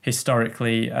incredibly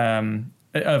historically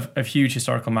of huge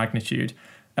historical magnitude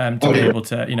to be able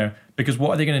to, you know, because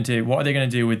what are they going to do? What are they going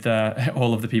to do with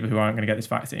all of the people who aren't going to get this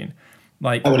vaccine?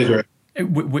 Like, I would agree.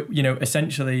 You know,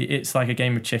 essentially it's like a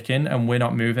game of chicken and we're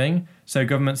not moving. So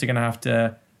governments are going to have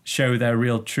to show their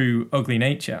real, true, ugly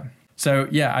nature. So,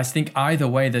 yeah, I think either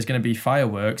way there's going to be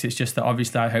fireworks. It's just that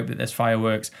obviously I hope that there's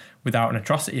fireworks without an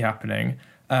atrocity happening.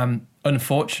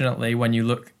 Unfortunately, when you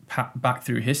look back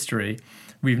through history,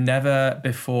 we've never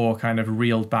before kind of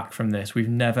reeled back from this. We've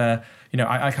never, you know,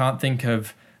 I can't think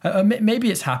of, maybe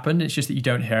it's happened. It's just that you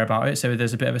don't hear about it. So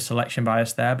there's a bit of a selection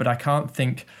bias there, but I can't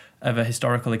think of a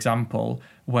historical example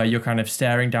where you're kind of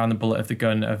staring down the bullet of the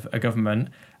gun of a government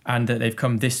and that they've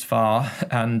come this far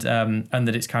and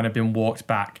that it's kind of been walked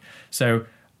back. So,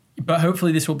 but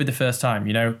hopefully this will be the first time,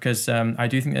 you know, because I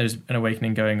do think there's an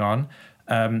awakening going on.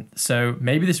 So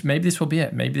maybe this will be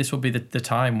it. Maybe this will be the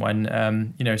time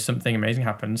when, you know, something amazing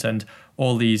happens and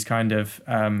all these kind of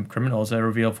criminals are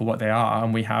revealed for what they are.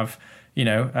 And we have, you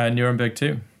know, Nuremberg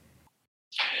too.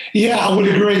 Yeah, I would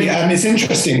agree. It's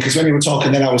interesting because when you were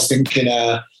talking then I was thinking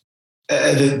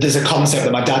there's a concept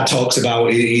that my dad talks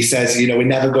about. He says, you know, we're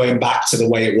never going back to the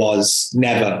way it was.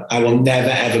 Never. I will never,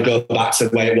 ever go back to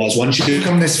the way it was. Once you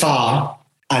come this far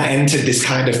and entered this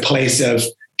kind of place of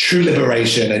true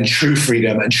liberation and true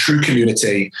freedom and true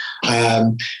community,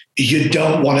 you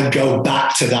don't want to go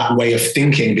back to that way of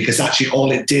thinking because actually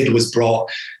all it did was brought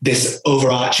this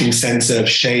overarching sense of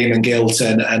shame and guilt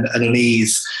and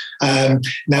unease.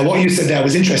 Now, what you said there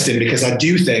was interesting because I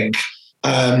do think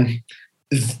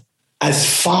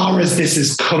as far as this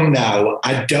has come now,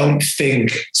 I don't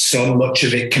think so much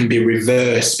of it can be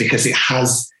reversed because it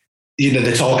has, you know,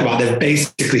 they talk about they've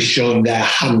basically shown their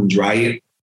hand, right?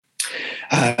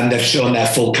 And they've shown their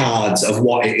full cards of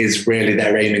what it is really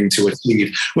they're aiming to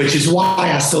achieve, which is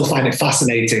why I still find it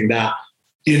fascinating that,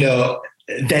 you know,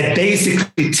 they're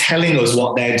basically telling us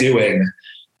what they're doing.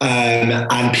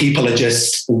 And people are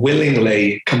just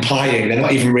willingly complying. They're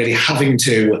not even really having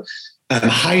to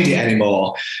hide it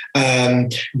anymore.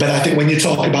 But I think when you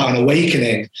talk about an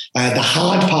awakening, the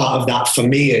hard part of that for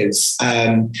me is,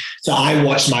 so I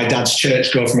watched my dad's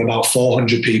church go from about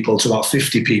 400 people to about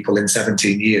 50 people in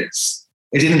 17 years.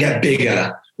 It didn't get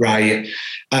bigger, right?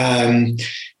 And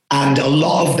a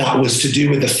lot of that was to do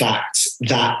with the fact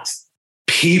that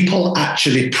people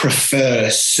actually prefer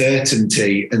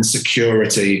certainty and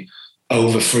security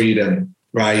over freedom,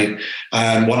 right?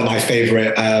 One of my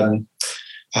favorite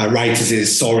writers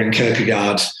is Soren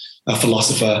Kierkegaard, a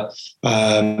philosopher.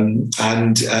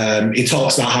 And he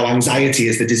talks about how anxiety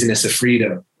is the dizziness of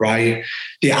freedom, right?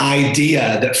 The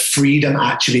idea that freedom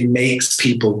actually makes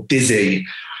people dizzy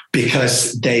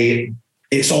because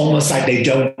it's almost like they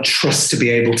don't trust to be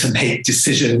able to make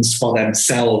decisions for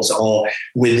themselves or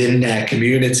within their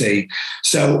community.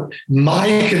 So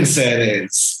my concern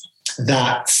is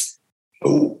that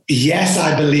Yes,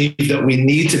 I believe that we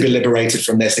need to be liberated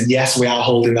from this. And yes, we are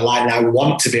holding the line. And I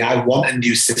want to be. I want a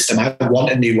new system. I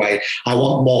want a new way. I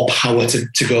want more power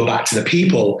to go back to the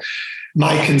people.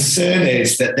 My concern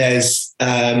is that there's,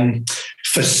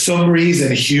 for some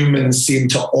reason, humans seem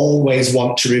to always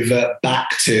want to revert back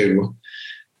to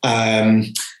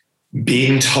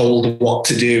being told what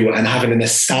to do and having an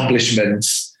establishment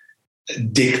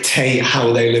dictate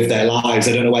how they live their lives.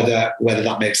 I don't know whether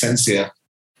that makes sense to you.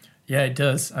 Yeah, it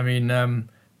does. I mean,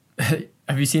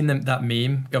 have you seen that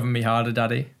meme, "Govern Me Harder,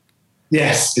 Daddy"?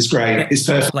 Yes, it's great. It's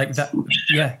perfect. Like that.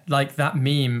 Yeah, like that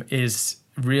meme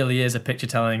really is a picture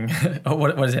telling.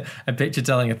 What is it? A picture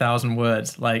telling 1,000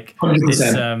 words. Like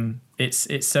 100%.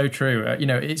 It's so true.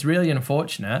 It's really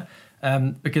unfortunate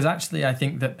because actually I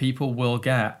think that people will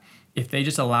get, if they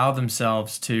just allow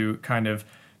themselves to kind of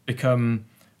become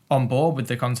on board with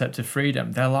the concept of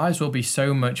freedom, their lives will be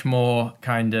so much more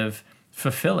kind of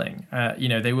fulfilling.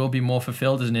 They will be more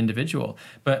fulfilled as an individual.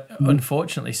 But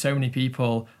unfortunately, so many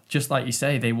people, just like you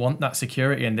say, they want that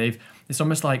security, and it's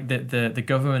almost like the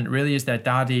government really is their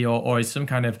daddy or is some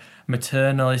kind of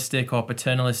maternalistic or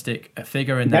paternalistic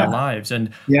figure in their lives.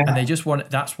 And they just want,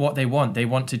 that's what they want. They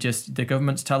want to just, the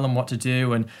governments tell them what to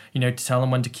do and, to tell them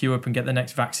when to queue up and get the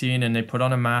next vaccine, and they put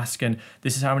on a mask, and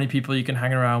this is how many people you can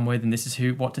hang around with, and this is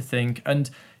what to think. And,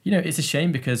 it's a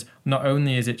shame because not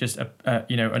only is it just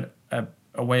a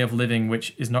way of living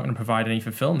which is not going to provide any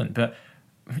fulfillment, but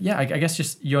I guess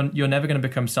just you're never going to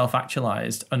become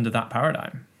self-actualized under that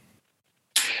paradigm.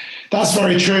 That's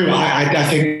very true. I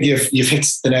think you've hit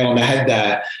the nail on the head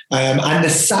there. And the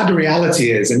sad reality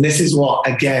is, and this is what,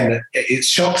 again, it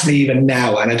shocks me even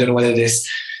now, and I don't know whether this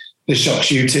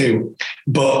shocks you too,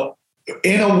 but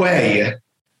in a way,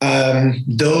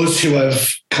 those who have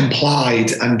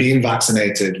complied and been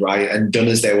vaccinated, right, and done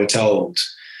as they were told,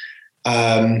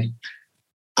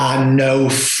 are no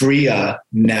freer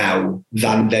now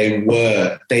than they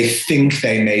were. They think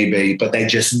they may be, but they're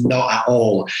just not at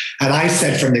all. And I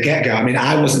said from the get-go, I mean,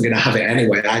 I wasn't going to have it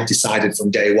anyway. I decided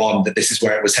from day one that this is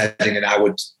where it was heading, and I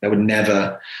would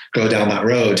never go down that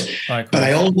road. Right. But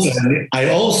I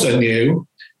also knew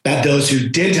that those who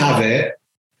did have it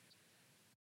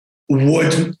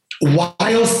would,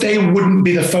 whilst they wouldn't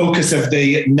be the focus of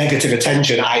the negative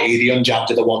attention, i.e. the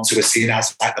unjabbed are the ones who are seen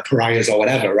as like the pariahs or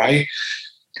whatever, right?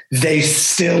 They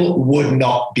still would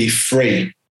not be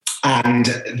free. And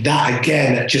that,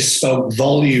 again, just spoke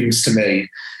volumes to me,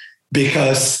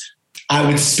 because I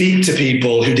would speak to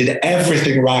people who did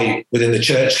everything right within the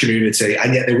church community,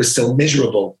 and yet they were still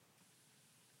miserable.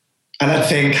 And I'd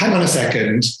think, hang on a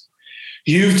second,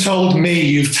 you've told me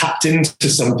you've tapped into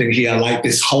something here, like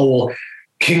this whole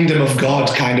kingdom of God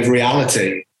kind of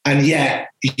reality, and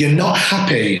yet you're not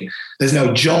happy. There's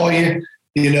no joy.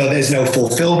 There's no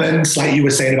fulfillment, like you were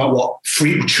saying about what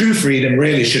true freedom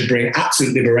really should bring,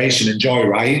 absolute liberation and joy,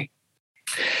 right?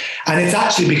 And it's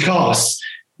actually because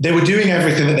they were doing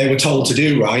everything that they were told to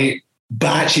do, right? But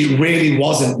actually it really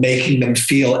wasn't making them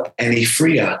feel any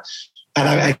freer.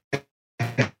 And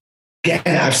again,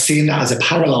 I've seen that as a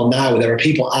parallel now. There are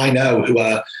people I know who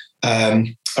are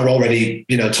already,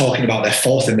 talking about their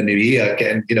fourth in the new year,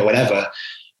 getting, whatever.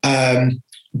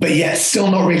 But yet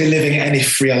still not really living any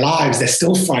freer lives. They're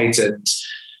still frightened.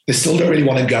 They still don't really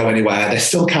want to go anywhere. They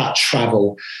still can't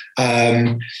travel.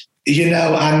 And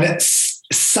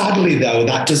sadly, though,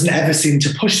 that doesn't ever seem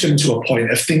to push them to a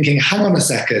point of thinking, hang on a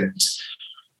second,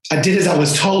 I did as I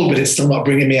was told, but it's still not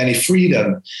bringing me any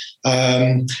freedom.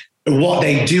 What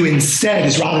they do instead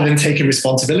is, rather than taking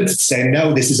responsibility to say,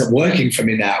 no, this isn't working for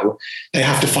me now, they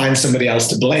have to find somebody else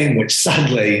to blame, which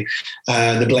sadly,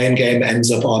 the blame game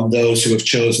ends up on those who have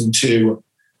chosen to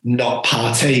not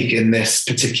partake in this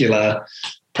particular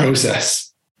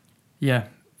process. Yeah.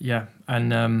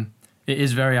 And it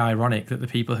is very ironic that the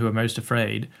people who are most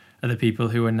afraid are the people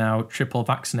who are now triple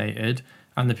vaccinated,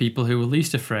 and the people who are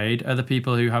least afraid are the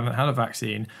people who haven't had a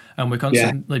vaccine. And we're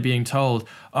constantly being told,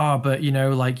 but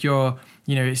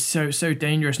it's so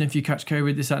dangerous. And if you catch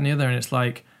COVID, this, that, and the other. And it's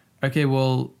like, okay,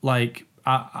 well, like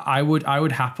I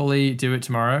would happily do it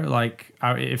tomorrow. Like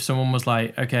if someone was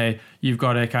like, okay, you've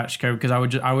got to catch COVID,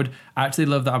 because I would actually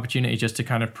love the opportunity just to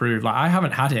kind of prove, like, I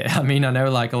haven't had it. I mean, I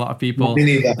know like a lot of people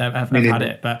have had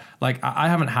it, but like I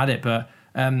haven't had it. But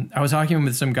I was arguing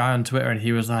with some guy on Twitter, and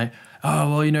he was like,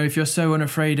 oh, well, if you're so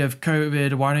unafraid of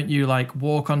COVID, why don't you like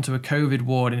walk onto a COVID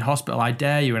ward in hospital? I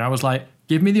dare you. And I was like,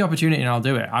 give me the opportunity and I'll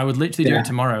do it. I would literally do it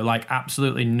tomorrow. Like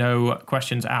absolutely no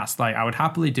questions asked. Like I would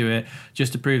happily do it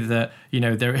just to prove that,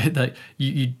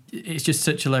 it's just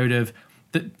such a load of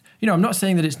that. I'm not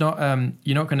saying that it's not,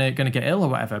 you're not going to get ill or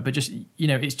whatever, but just,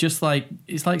 it's just like,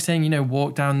 it's like saying,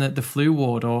 walk down the flu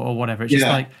ward or whatever. It's just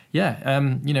like,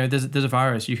 there's a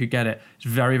virus, you could get it. It's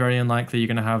very, very unlikely you're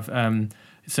going to have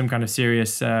some kind of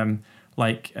serious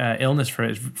illness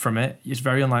from it. It's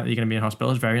very unlikely you're going to be in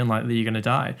hospital. It's very unlikely you're going to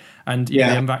die. And the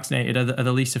unvaccinated are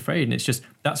the least afraid. And it's just,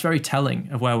 that's very telling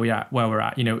of where we're at.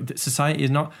 Society is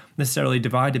not necessarily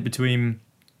divided between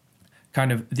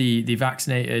kind of the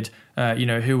vaccinated,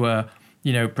 who are,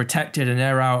 protected and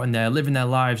they're out and they're living their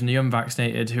lives, and the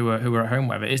unvaccinated who are at home,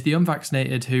 whatever. It's the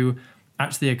unvaccinated who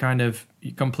actually are kind of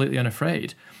completely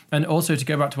unafraid. And also, to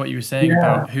go back to what you were saying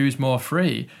about who's more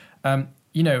free, in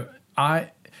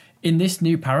this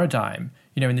new paradigm,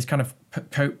 in this kind of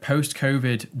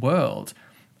post-COVID world,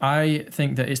 I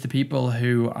think that it's the people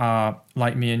who are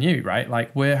like me and you, right? Like,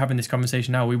 we're having this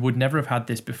conversation now. We would never have had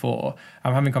this before.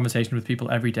 I'm having conversations with people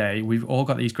every day. We've all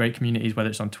got these great communities, whether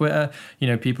it's on Twitter,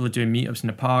 people are doing meetups in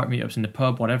the park, meetups in the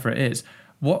pub, whatever it is.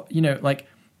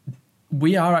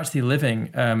 We are actually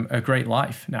living a great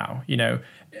life now,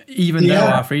 even though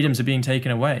our freedoms are being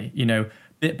taken away,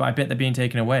 bit by bit they're being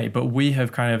taken away, but we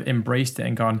have kind of embraced it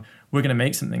and gone, we're going to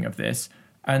make something of this.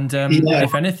 And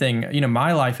if anything,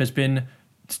 my life has been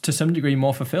to some degree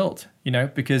more fulfilled,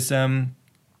 because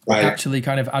actually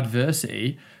kind of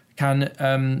adversity can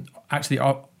actually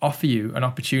offer you an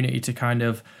opportunity to kind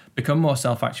of become more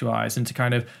self-actualized and to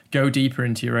kind of go deeper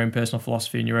into your own personal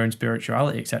philosophy and your own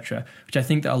spirituality, etc., which I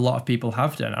think that a lot of people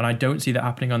have done. And I don't see that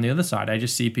happening on the other side. I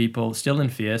just see people still in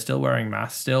fear, still wearing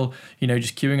masks, still,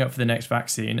 just queuing up for the next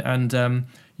vaccine. And,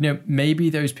 maybe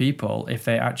those people, if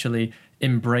they actually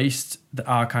embraced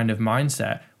our kind of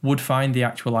mindset, would find the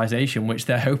actualization which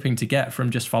they're hoping to get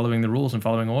from just following the rules and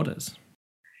following orders.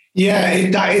 Yeah,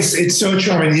 it's so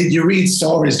true. I mean, you read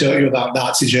stories, don't you, about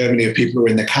Nazi Germany of people who were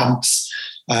in the camps,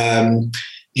 saying,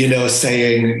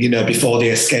 before they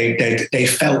escaped, they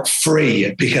felt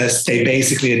free because they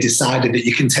basically had decided that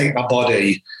you can take my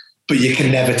body, but you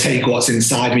can never take what's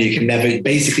inside me. You can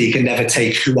never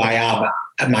take who I am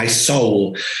and my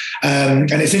soul.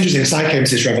 And it's interesting because I came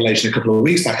to this revelation a couple of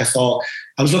weeks back. I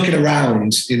was looking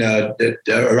around,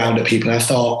 around at people, and I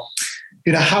thought,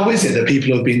 how is it that people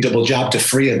who have been double jabbed are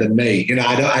freer than me?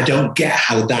 I don't get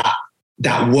how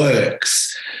that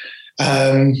works.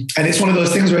 And it's one of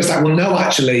those things where it's like, well, no,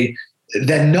 actually,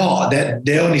 they're not.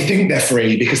 They only think they're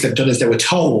free because they've done as they were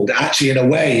told. Actually, in a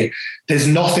way, there's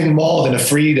nothing more than a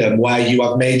freedom where you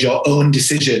have made your own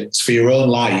decisions for your own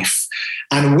life.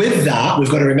 And with that,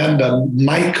 we've got to remember,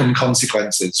 might come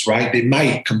consequences, right? They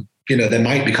might come, there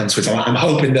might be consequences. I'm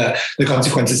hoping that the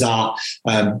consequences are,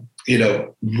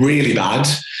 really bad.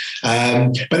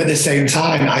 But at the same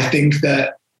time, I think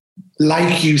that,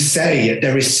 like you say,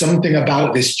 there is something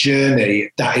about this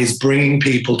journey that is bringing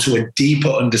people to a deeper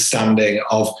understanding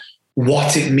of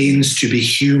what it means to be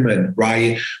human,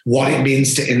 right? What it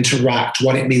means to interact,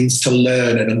 what it means to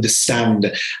learn and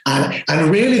understand. And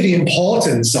really the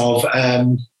importance of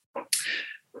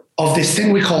this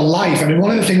thing we call life. I mean,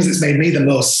 one of the things that's made me the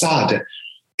most sad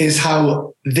is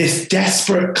how this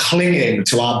desperate clinging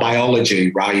to our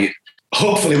biology, right?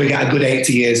 Hopefully we get a good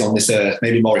 80 years on this earth,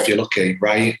 maybe more if you're lucky,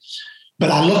 right? But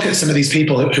I look at some of these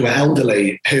people who are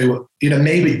elderly, who,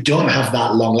 maybe don't have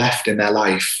that long left in their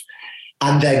life,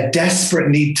 and their desperate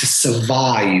need to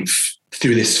survive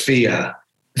through this fear.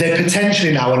 They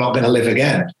potentially now are not going to live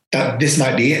again. That this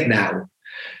might be it now.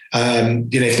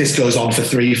 If this goes on for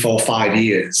 3, 4, 5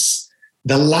 years,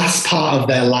 the last part of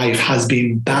their life has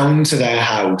been bound to their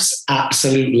house,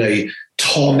 absolutely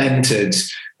tormented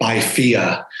by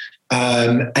fear.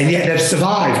 And yet they've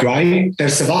survived, right?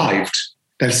 They've survived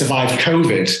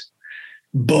COVID.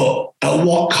 But at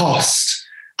what cost?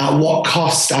 At what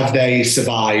cost have they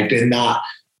survived in that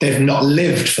they've not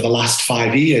lived for the last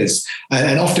 5 years?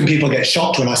 And often people get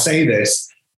shocked when I say this.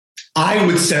 I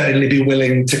would certainly be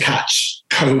willing to catch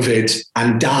COVID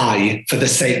and die for the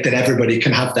sake that everybody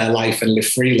can have their life and live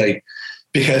freely,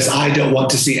 because I don't want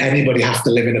to see anybody have to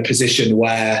live in a position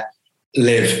where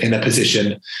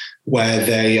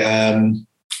they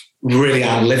really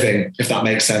are living, if that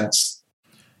makes sense.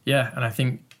 Yeah, and I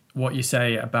think what you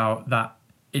say about that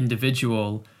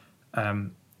individual,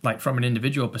 like from an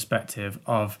individual perspective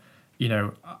of,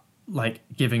 like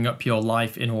giving up your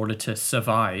life in order to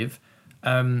survive,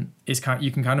 is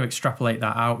you can kind of extrapolate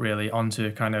that out really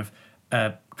onto kind of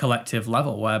a collective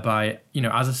level, whereby,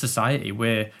 as a society,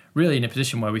 we're really in a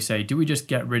position where we say, do we just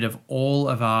get rid of all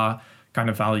of our kind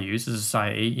of values as a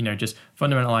society, just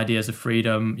fundamental ideas of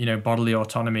freedom, bodily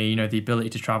autonomy, the ability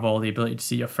to travel, the ability to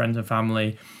see your friends and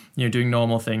family, doing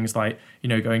normal things like,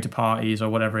 going to parties or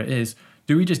whatever it is.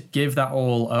 Do we just give that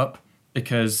all up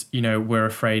because, we're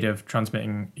afraid of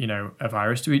transmitting, a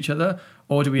virus to each other?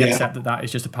 Or do we accept that that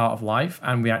is just a part of life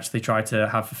and we actually try to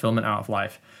have fulfillment out of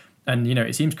life? And,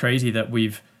 it seems crazy that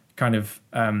we've kind of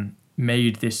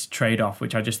made this trade-off,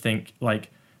 which I just think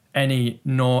like any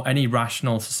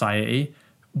rational society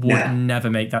would never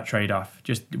make that trade-off,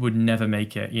 just would never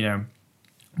make it.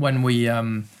 When we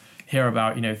hear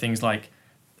about, things like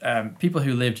people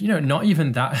who lived, not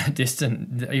even that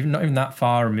distant, not even that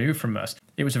far removed from us.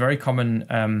 It was a very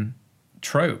common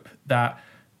trope that,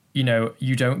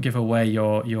 you don't give away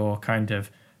your kind of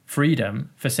freedom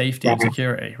for safety and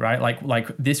security, right?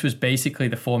 Like this was basically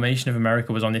the formation of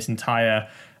America was on this entire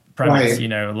premise,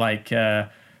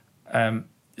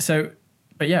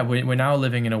 But yeah, we're now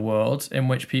living in a world in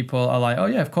which people are like, oh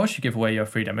yeah, of course you give away your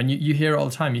freedom. And you hear it all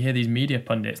the time. You hear these media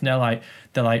pundits and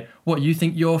they're like, what, you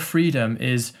think your freedom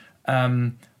is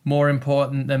more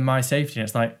important than my safety? And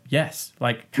it's like, yes,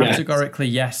 like categorically,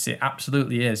 yes, it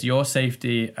absolutely is. Your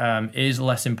safety is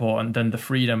less important than the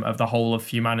freedom of the whole of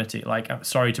humanity. Like, I'm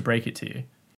sorry to break it to you.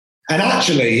 And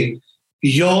actually,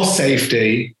 your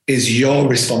safety is your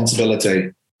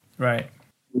responsibility. Right.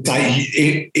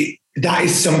 Like that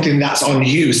is something that's on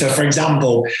you. So, for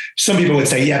example, some people would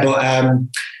say, yeah, but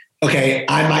okay,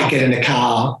 I might get in a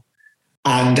car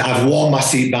and I've worn my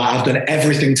seatbelt, I've done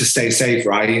everything to stay safe,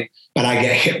 right? But I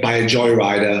get hit by a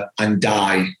joyrider and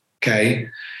die, okay?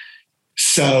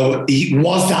 So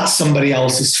was that somebody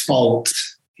else's fault?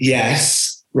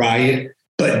 Yes, right?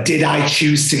 But did I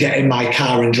choose to get in my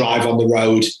car and drive on the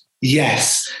road?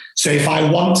 Yes. So if I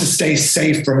want to stay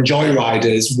safe from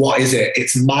joyriders, what is it?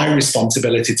 It's my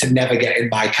responsibility to never get in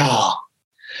my car.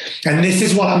 And this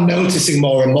is what I'm noticing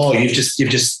more and more. You've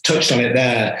just touched on it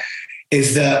there,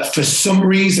 is that for some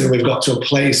reason we've got to a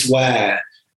place where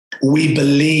we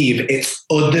believe it's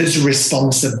others'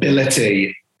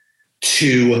 responsibility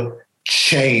to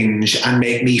change and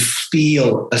make me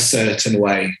feel a certain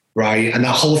way, right? And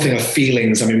that whole thing of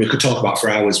feelings, I mean, we could talk about for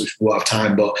hours, which we won't have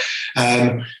time, but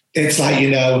it's like,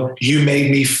 you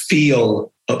made me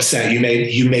feel upset. You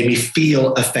made me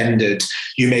feel offended.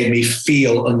 You made me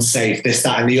feel unsafe, this,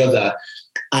 that, and the other.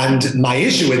 And my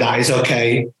issue with that is,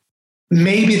 okay,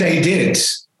 maybe they did,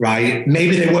 right?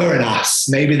 Maybe they were an ass.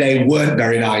 Maybe they weren't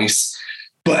very nice.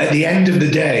 But at the end of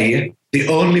the day, the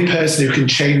only person who can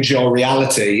change your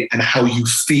reality and how you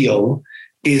feel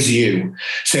is you.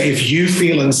 So if you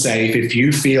feel unsafe, if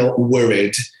you feel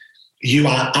worried, you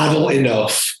are adult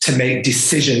enough to make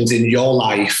decisions in your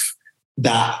life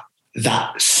that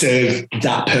serve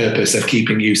that purpose of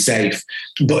keeping you safe.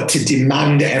 But to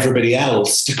demand everybody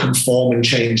else to conform and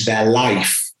change their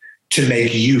life to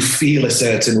make you feel a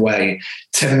certain way,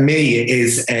 to me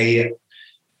is a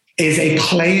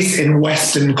place in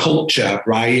Western culture,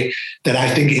 right? That I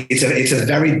think it's a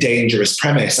very dangerous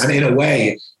premise. And in a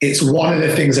way, it's one of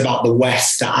the things about the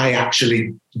West that I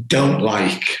actually don't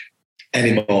like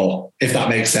anymore, if that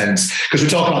makes sense. Because we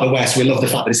talk about the West, we love the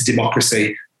fact that it's a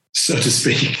democracy, so to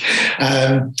speak.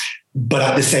 But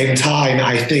at the same time,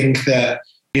 I think that,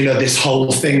 this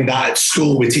whole thing that at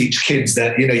school we teach kids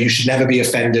that, you should never be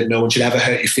offended. No one should ever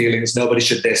hurt your feelings. Nobody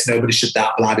should this, nobody should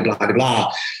that, blah, blah, blah,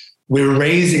 blah. We're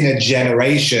raising a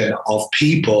generation of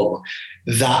people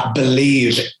that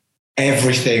believe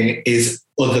everything is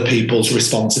other people's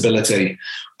responsibility,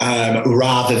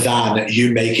 rather than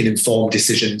you making informed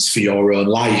decisions for your own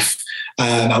life.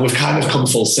 And we've kind of come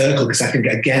full circle because I think,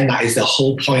 again, that is the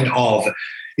whole point of,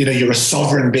 you're a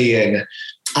sovereign being.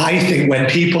 I think when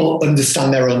people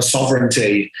understand their own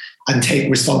sovereignty and take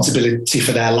responsibility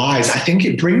for their lives, I think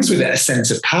it brings with it a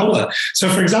sense of power. So,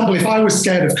 for example, if I was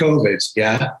scared of COVID,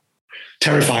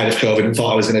 terrified of COVID and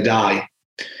thought I was going to die,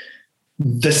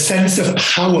 the sense of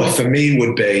power for me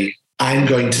would be, I'm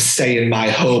going to stay in my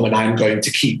home and I'm going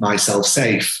to keep myself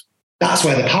safe. That's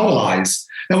where the power lies.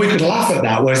 Now, we could laugh at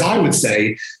that, whereas I would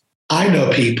say, I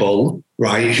know people,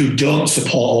 right, who don't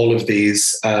support all of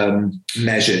these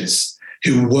measures,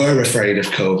 who were afraid of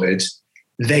COVID.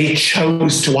 They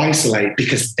chose to isolate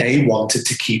because they wanted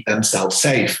to keep themselves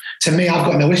safe. To me, I've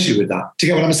got no issue with that. Do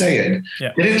you get what I'm saying?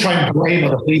 Yeah. They didn't try and blame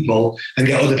other people and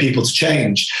get other people to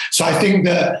change. So I think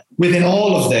that within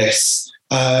all of this,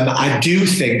 I do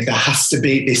think there has to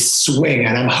be this swing,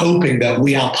 and I'm hoping that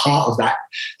we are part of that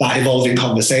evolving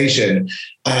conversation.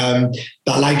 That,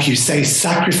 like you say,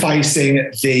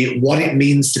 sacrificing what it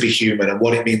means to be human and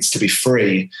what it means to be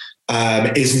free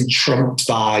isn't trumped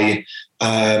by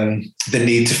the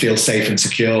need to feel safe and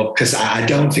secure, because I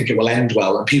don't think it will end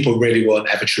well, and people really won't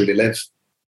ever truly live.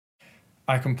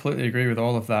 I completely agree with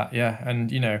all of that. Yeah. And,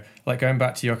 like going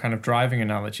back to your kind of driving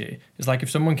analogy, it's like if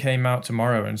someone came out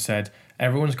tomorrow and said,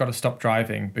 everyone's got to stop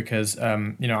driving because,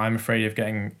 I'm afraid of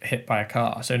getting hit by a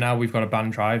car. So now we've got to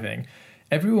ban driving.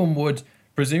 Everyone would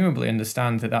presumably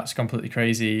understand that that's a completely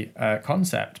crazy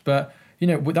concept. But,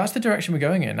 that's the direction we're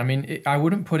going in. I mean, I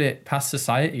wouldn't put it past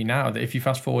society now that if you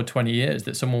fast forward 20 years,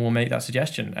 that someone will make that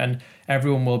suggestion and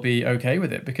everyone will be okay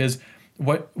with it. Because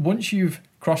once you've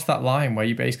crossed that line where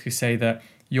you basically say that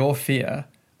your fear,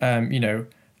 in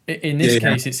this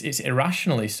case, it's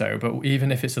irrationally so, but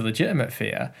even if it's a legitimate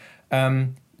fear,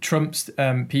 trumps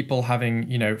people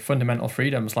having, fundamental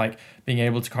freedoms like being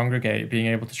able to congregate, being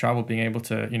able to travel, being able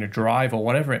to, drive or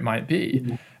whatever it might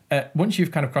be. Once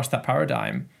you've kind of crossed that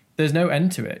paradigm, there's no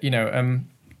end to it.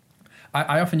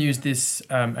 I often use this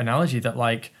analogy that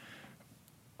like,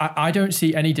 I don't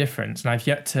see any difference, and I've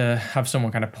yet to have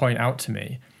someone kind of point out to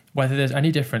me whether there's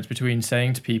any difference between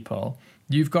saying to people,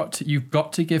 you've got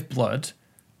to give blood,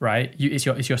 right? It's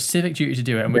your civic duty to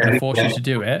do it, and we're going to force you to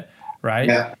do it, right?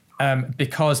 Yeah.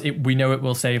 Because we know it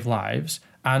will save lives,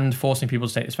 and forcing people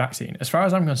to take this vaccine. As far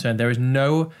as I'm concerned, there is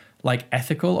no like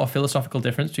ethical or philosophical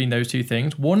difference between those two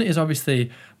things. One is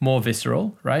obviously more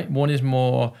visceral, right? One is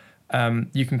more,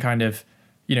 you can kind of,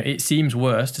 it seems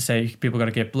worse to say people got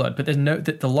to give blood, but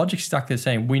the logic's exactly the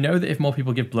same. We know that if more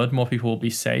people give blood, more people will be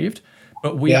saved,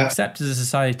 but we accept as a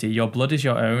society, your blood is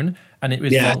your own and it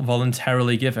was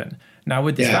voluntarily given. Now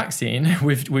with this vaccine,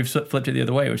 we've flipped it the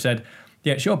other way. We've said,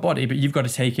 it's your body, but you've got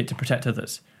to take it to protect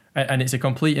others. And it's a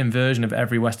complete inversion of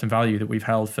every Western value that we've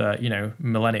held for,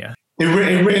 millennia. It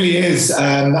really is.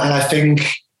 And I think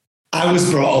I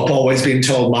was brought up always being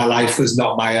told my life was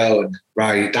not my own,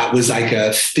 right? That was like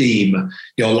a theme.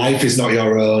 Your life is not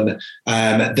your own.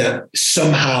 That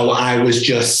somehow I was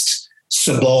just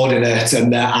subordinate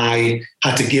and that I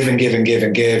had to give and give and give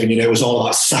and give. And, it was all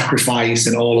about sacrifice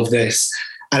and all of this.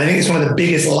 And I think it's one of the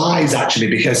biggest lies, actually,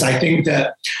 because I think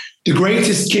that the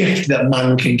greatest gift that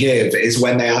man can give is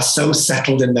when they are so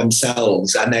settled in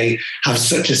themselves and they have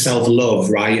such a self-love,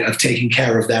 right, of taking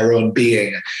care of their own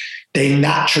being. They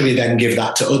naturally then give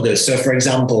that to others. So, for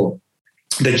example,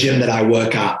 the gym that I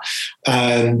work at,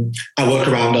 I work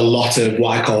around a lot of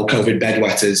what I call COVID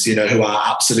bedwetters, who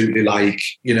are absolutely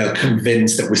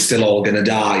convinced that we're still all going to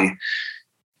die.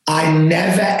 I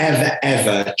never, ever,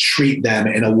 ever treat them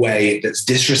in a way that's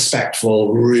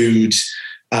disrespectful, rude,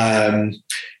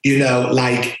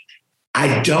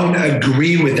 I don't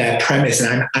agree with their premise and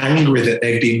I'm angry that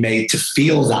they've been made to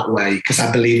feel that way because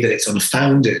I believe that it's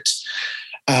unfounded.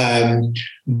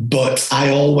 But I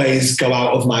always go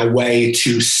out of my way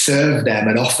to serve them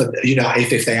and offer,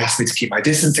 if they ask me to keep my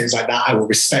distance, things like that, I will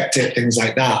respect it, things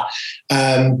like that.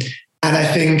 And I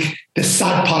think the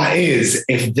sad part is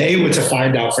if they were to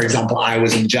find out, for example, I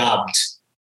was jabbed,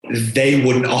 they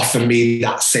wouldn't offer me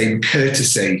that same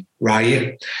courtesy,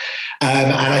 right?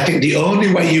 And I think the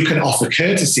only way you can offer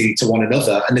courtesy to one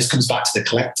another, and this comes back to the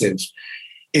collective,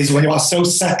 is when you are so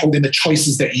settled in the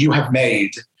choices that you have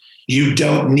made, you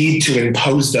don't need to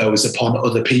impose those upon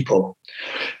other people.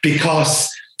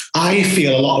 Because I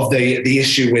feel a lot of the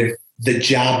issue with the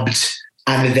jabbed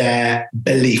and their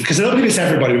belief, because I don't think it's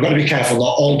everybody, we've got to be careful,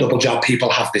 not all double jab people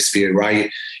have this view,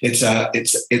 right? It's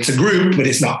a group, but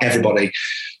it's not everybody.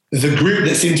 The group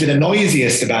that seems to be the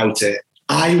noisiest about it,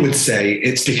 I would say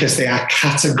it's because they are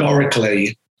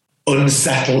categorically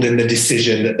unsettled in the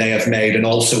decision that they have made and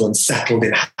also unsettled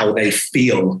in how they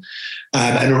feel.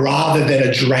 And rather than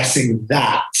addressing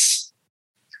that,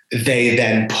 they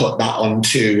then put that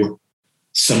onto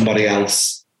somebody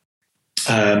else.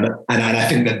 And I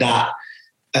think that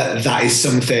is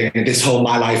something, this whole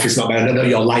my life is not my own. No,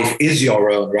 your life is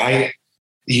your own, right?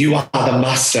 You are the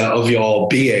master of your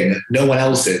being. No one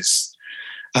else is.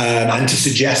 And to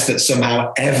suggest that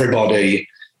somehow everybody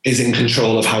is in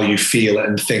control of how you feel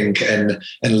and think and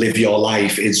live your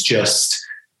life is just,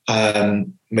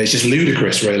 it's just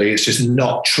ludicrous, really. It's just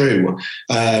not true.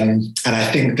 And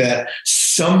I think that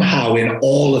somehow in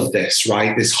all of this,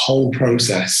 right, this whole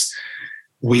process,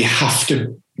 we have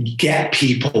to get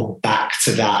people back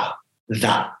to that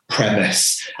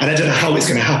premise. And I don't know how it's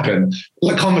going to happen.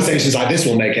 Like conversations like this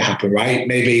will make it happen, right?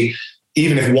 Maybe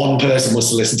even if one person was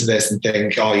to listen to this and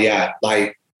think, oh yeah,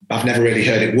 like I've never really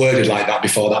heard it worded like that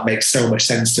before. That makes so much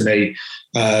sense to me.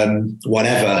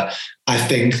 Whatever. I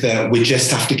think that we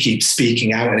just have to keep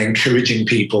speaking out and encouraging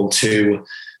people to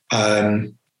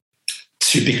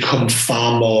become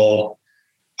far more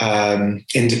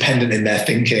independent in their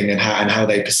thinking and how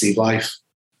they perceive life.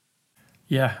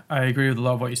 Yeah, I agree with a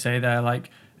lot of what you say there. Like,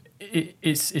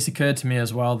 it's occurred to me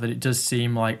as well that it does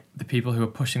seem like the people who are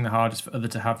pushing the hardest for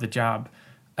others to have the jab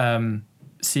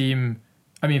seem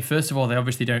I mean, first of all, they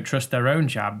obviously don't trust their own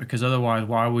jab, because otherwise,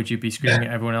 why would you be screaming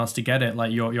at everyone else to get it?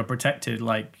 Like you're protected,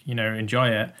 like, enjoy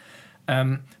it.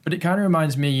 But it kind of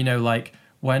reminds me, like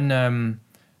when,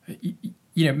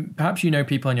 perhaps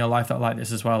people in your life that are like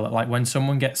this as well. Like when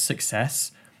someone gets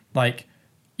success, like,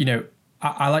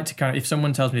 I like to kind of, if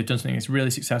someone tells me they've done something that's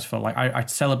really successful, like I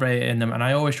celebrate it in them, and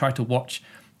I always try to watch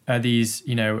these,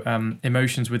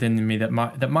 emotions within me that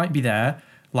might be there,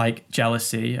 like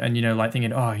jealousy and, like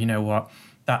thinking, oh, you know what,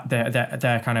 that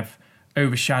they're kind of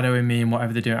overshadowing me and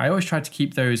whatever they're doing. I always try to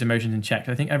keep those emotions in check.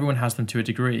 I think everyone has them to a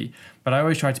degree, but I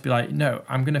always try to be like, no,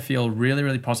 I'm going to feel really,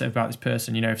 really positive about this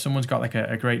person. If someone's got like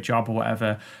a great job or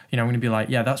whatever, I'm going to be like,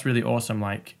 yeah, that's really awesome.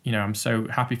 Like, I'm so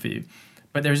happy for you.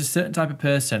 But there's a certain type of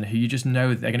person who you just know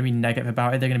that they're going to be negative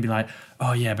about it. They're going to be like,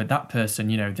 oh yeah, but that person,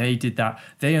 they did that.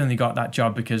 They only got that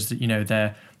job because,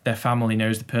 their family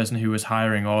knows the person who was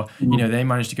hiring, or, they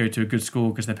managed to go to a good school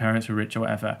because their parents were rich or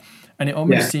whatever. And it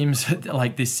almost seems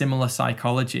like this similar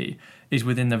psychology is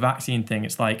within the vaccine thing.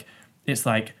 It's like,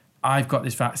 I've got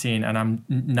this vaccine and I'm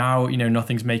now,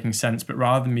 nothing's making sense. But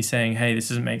rather than me saying, hey, this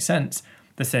doesn't make sense,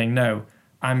 they're saying, no,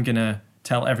 I'm going to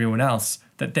tell everyone else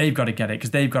that they've got to get it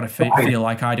because they've got to feel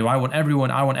like I do. I want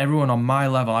everyone on my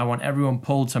level. I want everyone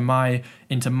pulled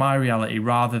into my reality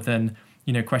rather than,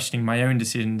 questioning my own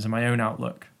decisions and my own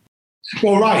outlook.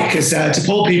 Well, right, because to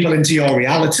pull people into your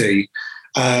reality,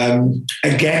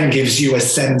 again, gives you a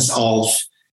sense of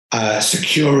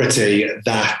security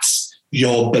that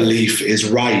your belief is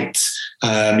right.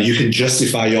 You can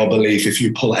justify your belief if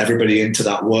you pull everybody into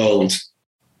that world.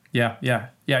 Yeah.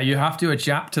 You have to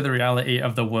adapt to the reality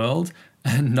of the world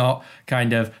and not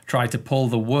kind of try to pull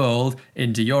the world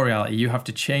into your reality. You have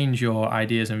to change your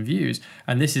ideas and views.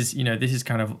 And this is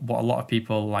kind of what a lot of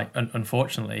people, like,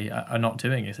 unfortunately, are not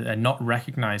doing, is that they're not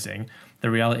recognizing the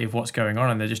reality of what's going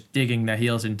on, and they're just digging their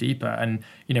heels in deeper. And,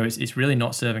 it's really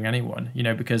not serving anyone,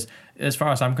 because as far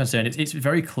as I'm concerned, it's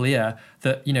very clear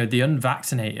that, the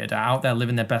unvaccinated are out there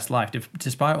living their best life,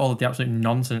 despite all of the absolute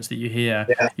nonsense that you hear,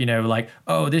 like,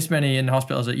 oh, this many in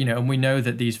hospitals, and we know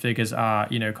that these figures are,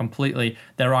 completely,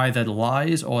 they're either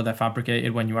lies or they're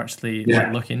fabricated when you actually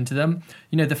look into them.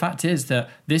 The fact is that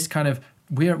this kind of,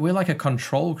 we're like a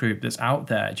control group that's out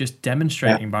there just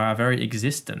demonstrating by our very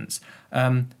existence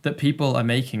that people are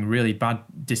making really bad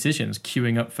decisions,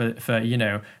 queuing up for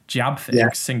jab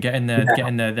fix and getting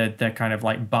their kind of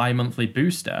like bi-monthly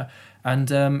booster. And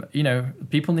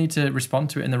people need to respond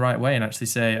to it in the right way and actually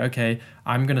say, okay,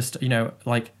 I'm gonna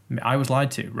like I was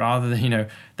lied to, rather than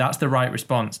that's the right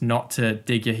response, not to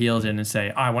dig your heels in and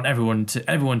say, I want everyone to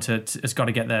has got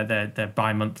to get their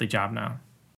bi-monthly jab now.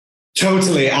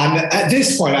 Totally. And at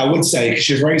this point, I would say, because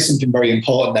you've raised something very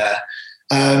important there,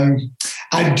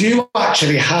 I do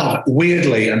actually have,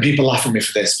 weirdly, and people laugh at me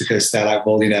for this because they're like,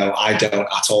 well, I don't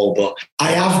at all, but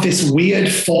I have this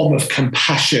weird form of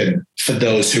compassion for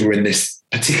those who are in this,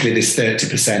 particularly this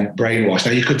 30% brainwash.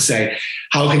 Now, you could say,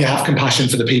 how can you have compassion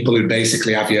for the people who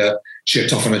basically have you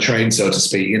shipped off on a train, so to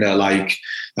speak? They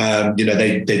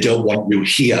don't want you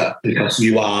here because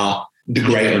you are the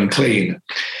great unclean.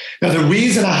 Now, the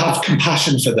reason I have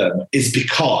compassion for them is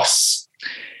because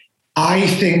I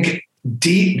think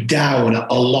deep down,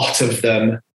 a lot of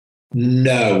them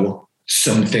know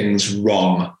something's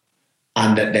wrong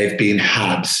and that they've been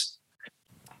had.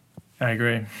 I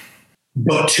agree.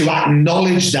 But to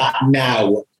acknowledge that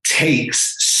now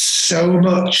takes so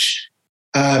much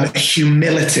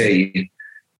humility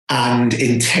and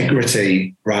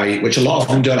integrity, right? Which a lot of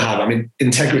them don't have. I mean,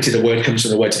 integrity, the word comes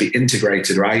from the word to be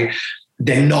integrated, right?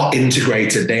 They're not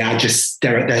integrated. They are just,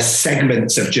 they're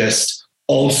segments of just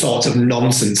all sorts of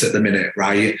nonsense at the minute,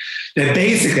 right? They're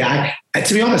basically,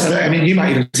 to be honest, you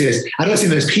might even see this, I don't see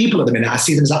them as people at the minute. I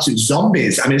see them as absolute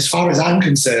zombies. I mean, as far as I'm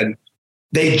concerned,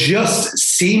 they just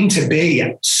seem to be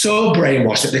so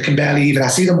brainwashed that they can barely even, I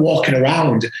see them walking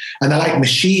around and they're like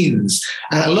machines.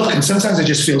 And I look and sometimes I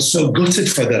just feel so gutted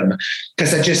for them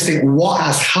because I just think, what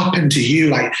has happened to you?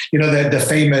 Like, the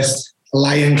famous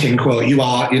Lion King quote, you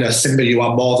are, Simba, you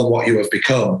are more than what you have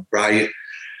become, right?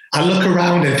 I look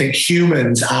around and think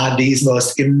humans are these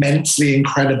most immensely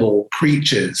incredible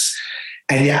creatures.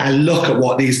 And yet I look at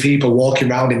what these people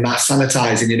walking around in mass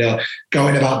sanitizing,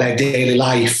 going about their daily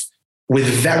life with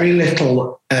very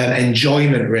little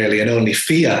enjoyment really and only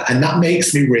fear. And that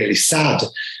makes me really sad.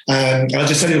 I'll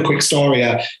just tell you a quick story.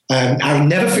 I'll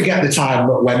never forget the time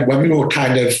when we were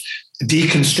kind of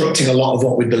deconstructing a lot of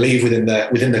what we believe within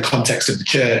the context of the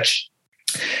church.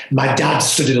 My dad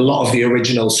studied a lot of the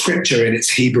original scripture in its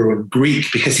Hebrew and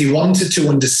Greek because he wanted to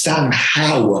understand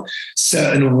how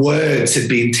certain words had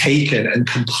been taken and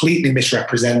completely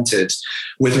misrepresented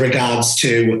with regards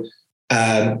to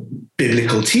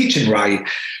biblical teaching right.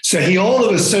 So he all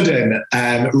of a sudden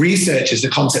researches the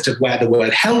concept of where the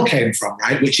word hell came from,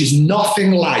 right? Which is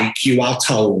nothing like you are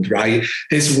told, right?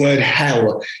 This word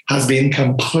hell has been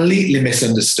completely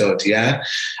misunderstood, yeah?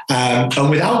 And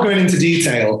without going into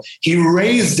detail, he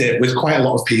raised it with quite a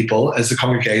lot of people as a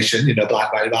congregation, blah, blah,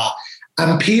 blah.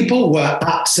 And people were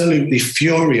absolutely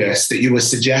furious that you were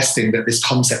suggesting that this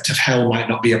concept of hell might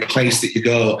not be a place that you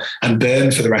go and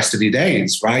burn for the rest of your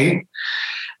days, right?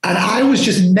 And I was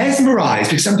just mesmerized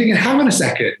because I'm thinking, hang on a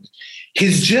second.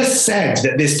 He's just said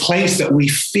that this place that we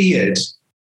feared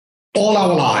all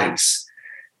our lives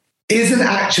isn't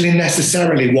actually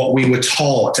necessarily what we were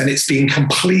taught. And it's been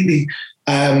completely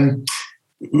what's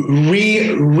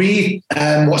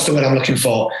the word I'm looking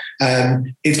for?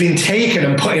 It's been taken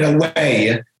and put in a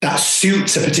way that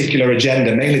suits a particular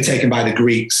agenda, mainly taken by the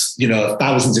Greeks,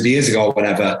 thousands of years ago or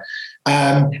whatever.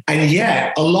 And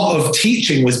yet a lot of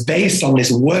teaching was based on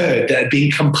this word that had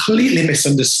been completely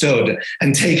misunderstood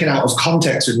and taken out of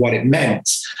context with what it meant.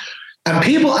 And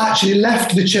people actually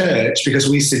left the church because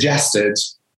we suggested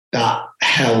that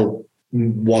hell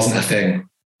wasn't a thing.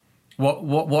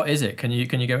 What is it? Can you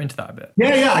go into that a bit?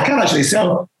 Yeah, I can actually.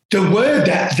 So the word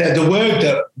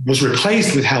that was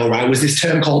replaced with hell, right, was this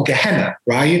term called Gehenna,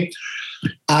 right?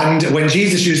 And when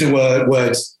Jesus used the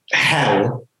word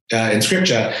hell in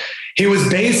Scripture, he was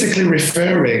basically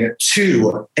referring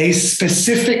to a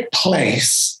specific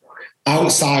place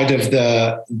outside of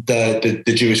the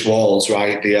Jewish walls,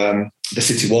 right? The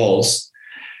city walls.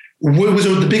 Was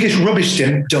the biggest rubbish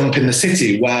dump in the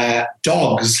city where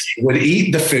dogs would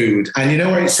eat the food. And you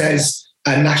know where it says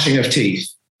a gnashing of teeth?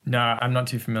 No, I'm not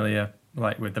too familiar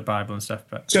with the Bible and stuff.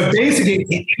 But so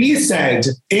basically, he said,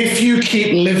 if you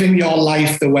keep living your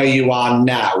life the way you are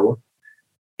now,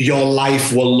 your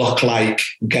life will look like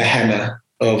Gehenna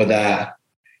over there.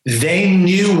 They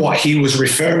knew what he was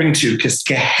referring to because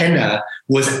Gehenna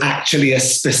was actually a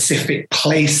specific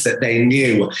place that they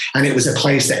knew. And it was a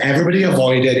place that everybody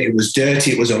avoided. It was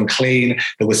dirty. It was unclean.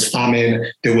 There was famine.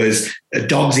 There was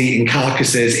dogs eating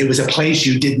carcasses. It was a place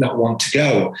you did not want to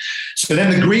go. So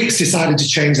then the Greeks decided to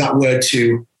change that word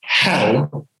to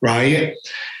hell, right?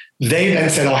 They then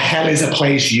said, hell is a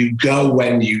place you go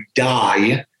when you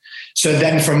die. So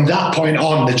then from that point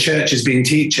on, the church has been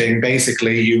teaching,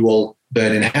 basically, you will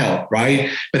burn in hell, right?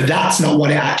 But that's not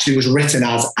what it actually was written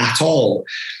as at all.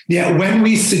 Yet when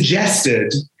we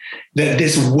suggested that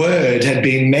this word had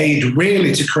been made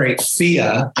really to create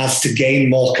fear as to gain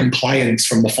more compliance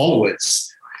from the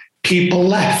followers, people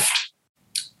left.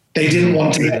 They didn't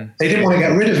want to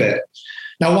get rid of it.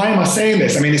 Now, why am I saying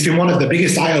this? I mean, it's been one of the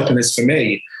biggest eye-openers for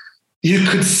me. You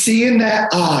could see in their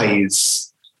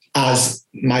eyes as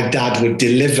my dad would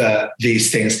deliver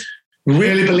these things,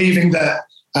 really believing that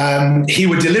he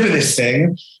would deliver this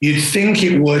thing. You'd think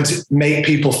it would make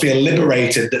people feel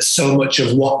liberated that so much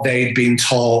of what they'd been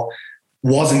taught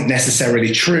wasn't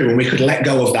necessarily true and we could let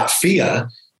go of that fear.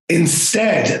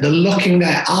 Instead, the look in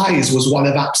their eyes was one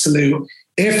of absolute,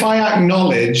 if I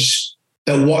acknowledge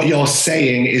that what you're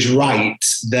saying is right,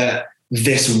 that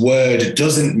this word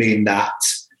doesn't mean that,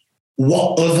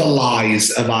 what other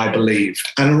lies have I believed?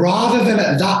 And rather than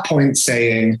at that point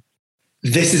saying,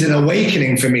 this is an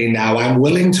awakening for me now, I'm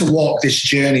willing to walk this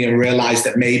journey and realize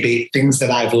that maybe things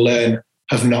that I've learned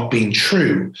have not been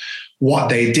true, what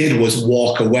they did was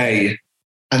walk away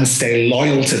and stay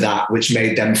loyal to that, which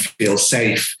made them feel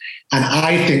safe. And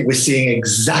I think we're seeing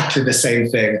exactly the same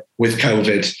thing with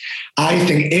COVID. I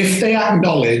think if they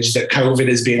acknowledge that COVID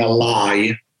has been a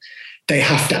lie, they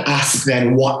have to ask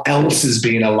then what else has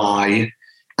been a lie.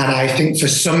 And I think for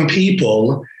some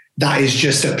people, that is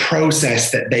just a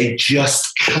process that they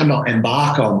just cannot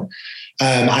embark on.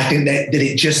 I think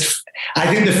I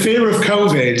think the fear of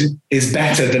COVID is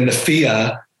better than the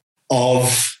fear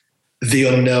of the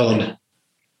unknown.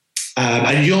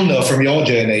 And you'll know from your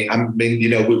journey, I mean,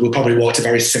 we've probably walked a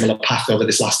very similar path over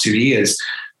this last 2 years,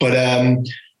 but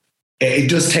it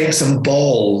does take some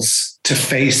balls to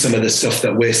face some of the stuff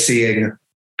that we're seeing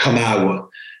come out,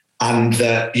 and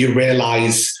that you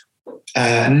realize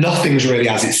nothing's really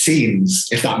as it seems,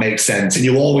 if that makes sense. And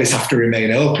you always have to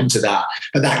remain open to that.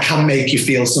 But that can make you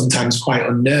feel sometimes quite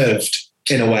unnerved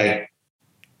in a way.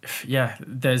 Yeah,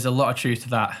 there's a lot of truth to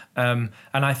that. And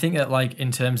I think that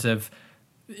in terms of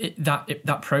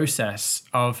that process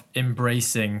of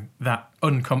embracing that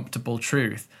uncomfortable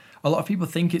truth, a lot of people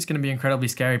think it's going to be incredibly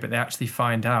scary, but they actually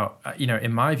find out,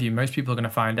 in my view, most people are going to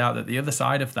find out that the other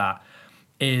side of that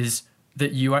is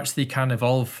that you actually can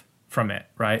evolve from it,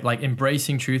 right?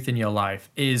 Embracing truth in your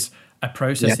life is a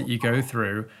process that you go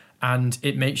through, and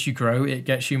it makes you grow. It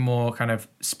gets you more kind of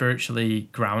spiritually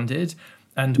grounded.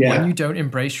 And when you don't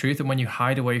embrace truth and when you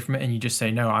hide away from it and you just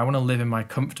say, no, I want to live in my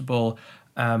comfortable,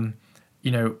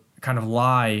 kind of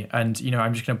lie, and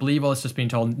I'm just going to believe all this just being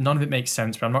told. None of it makes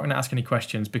sense, but I'm not going to ask any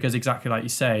questions, because exactly like you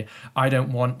say, I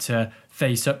don't want to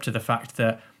face up to the fact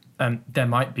that there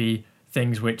might be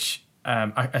things which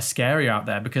are scary out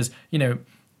there, because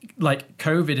like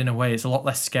COVID in a way is a lot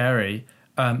less scary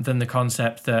than the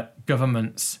concept that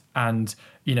governments and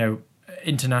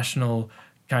international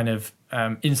kind of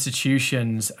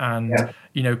institutions and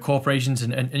corporations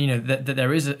and that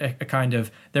there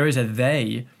is a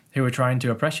they who are trying to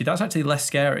oppress you. That's actually less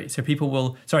scary. So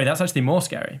that's actually more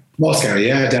scary. More scary,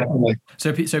 yeah, definitely.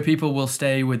 So people will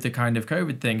stay with the kind of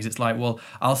COVID things. It's like, well,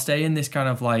 I'll stay in this kind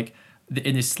of like,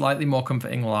 in this slightly more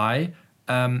comforting lie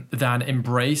than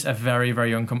embrace a very,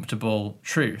 very uncomfortable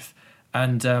truth.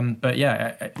 And, but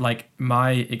yeah, like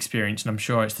my experience, and I'm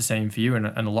sure it's the same for you and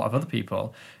a lot of other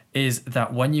people, is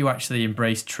that when you actually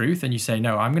embrace truth and you say,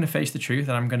 no, I'm going to face the truth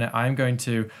and I'm going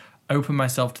to open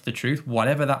myself to the truth,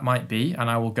 whatever that might be, and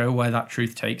I will go where that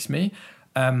truth takes me.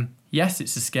 Yes,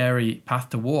 it's a scary path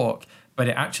to walk, but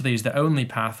it actually is the only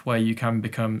path where you can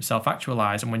become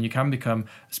self-actualized and when you can become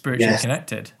spiritually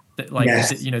connected. Like,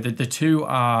 the two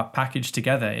are packaged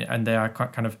together and they are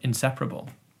kind of inseparable.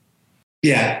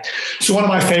 Yeah. So one of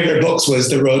my favorite books was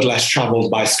The Road Less Traveled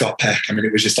by Scott Peck. I mean,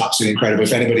 it was just absolutely incredible.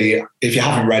 If you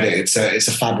haven't read it, it's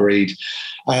a fab read.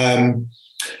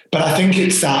 But I think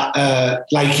it's that,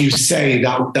 like you say,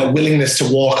 that willingness to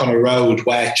walk on a road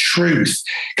where truth,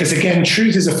 because again,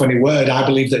 truth is a funny word. I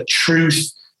believe that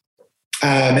truth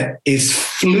is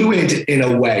fluid in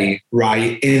a way,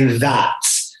 right? In that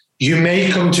you may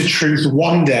come to truth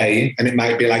one day and it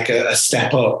might be like a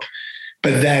step up,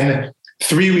 but then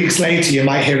 3 weeks later, you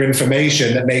might hear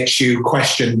information that makes you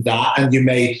question that, and you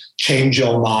may change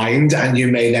your mind, and you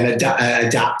may then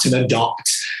adapt and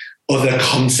adopt other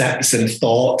concepts and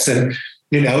thoughts. And,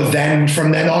 then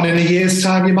from then on in a year's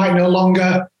time, you might no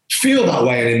longer feel that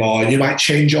way anymore. You might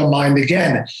change your mind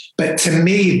again. But to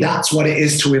me, that's what it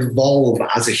is to evolve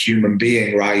as a human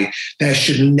being, right? There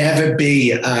should never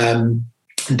be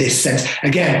this sense.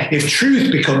 Again, if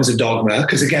truth becomes a dogma,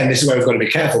 because again, this is where we've got to be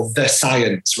careful, the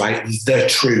science, right? The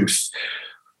truth.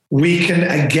 We can,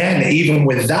 again, even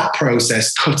with that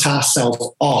process, cut ourselves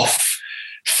off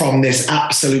from this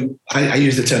absolute, I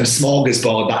use the term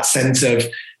smorgasbord, that sense of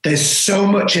there's so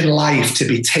much in life to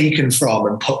be taken from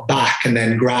and put back and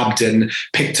then grabbed and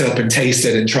picked up and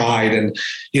tasted and tried. And,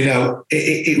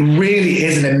 it really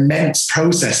is an immense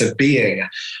process of being.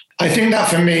 I think that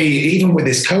for me, even with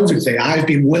this COVID thing, I've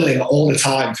been willing all the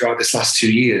time throughout this last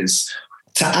 2 years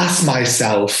to ask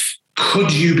myself,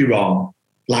 could you be wrong?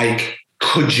 Like,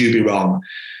 could you be wrong?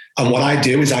 And what I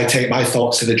do is I take my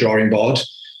thoughts to the drawing board.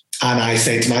 And I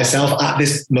say to myself, at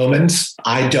this moment,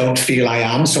 I don't feel I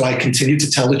am. So I continue to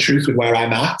tell the truth with where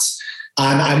I'm at.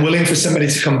 And I'm willing for somebody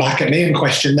to come back at me and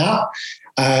question that.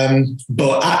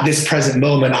 But at this present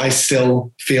moment, I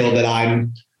still feel that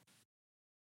I'm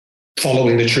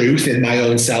following the truth in my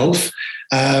own self.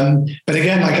 But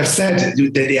again, like I've said,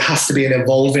 it has to be an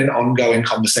evolving, ongoing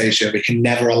conversation. We can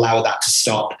never allow that to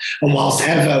stop. And whilst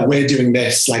ever we're doing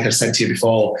this, like I've said to you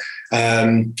before,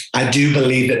 I do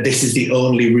believe that this is the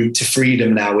only route to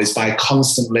freedom now, is by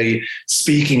constantly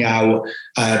speaking out,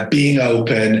 being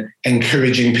open,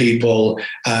 encouraging people,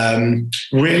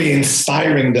 really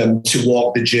inspiring them to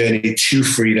walk the journey to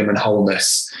freedom and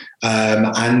wholeness,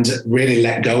 and really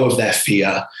let go of their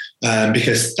fear.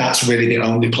 Because that's really the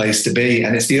only place to be.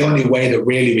 And it's the only way that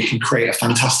really we can create a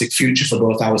fantastic future for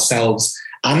both ourselves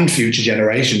and future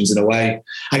generations in a way.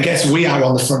 I guess we are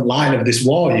on the front line of this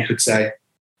war, you could say.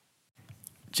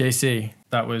 JC,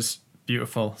 that was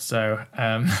beautiful. So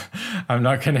I'm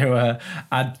not going to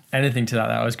add anything to that.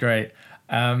 That was great.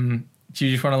 Do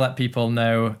you just want to let people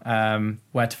know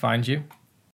where to find you?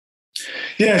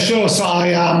 Yeah, sure. So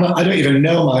I don't even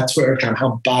know my Twitter account.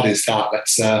 How bad is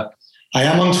that? I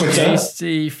am on Twitter.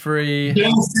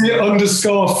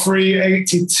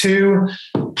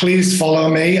 JC_free82. Please follow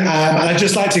me. And I'd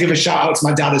just like to give a shout out to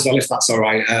my dad as well, if that's all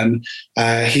right.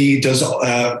 He does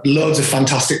loads of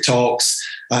fantastic talks.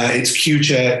 It's Q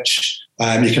Church.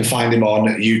 You can find him on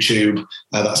YouTube.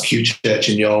 That's Q Church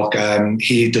in York.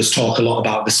 He does talk a lot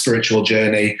about the spiritual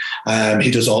journey.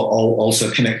 He does also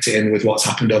connect it in with what's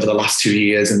happened over the last 2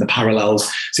 years and the parallels.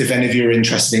 So if any of you are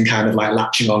interested in kind of like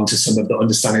latching on to some of the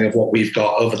understanding of what we've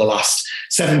got over the last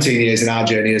 17 years in our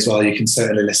journey as well, you can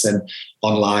certainly listen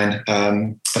online.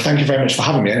 But thank you very much for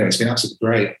having me. Anyway, it's been absolutely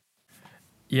great.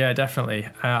 Yeah, definitely.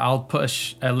 I'll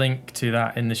put a link to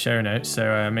that in the show notes.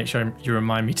 So make sure you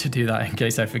remind me to do that in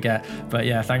case I forget. But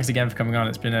yeah, thanks again for coming on.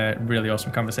 It's been a really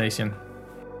awesome conversation.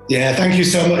 Yeah, thank you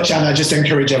so much. And I just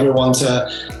encourage everyone to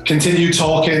continue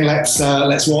talking. Let's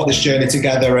walk this journey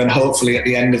together, and hopefully at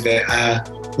the end of it,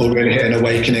 we'll really hit an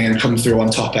awakening and come through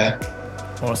on top here.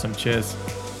 Awesome. Cheers.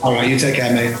 All right, you take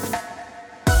care, mate.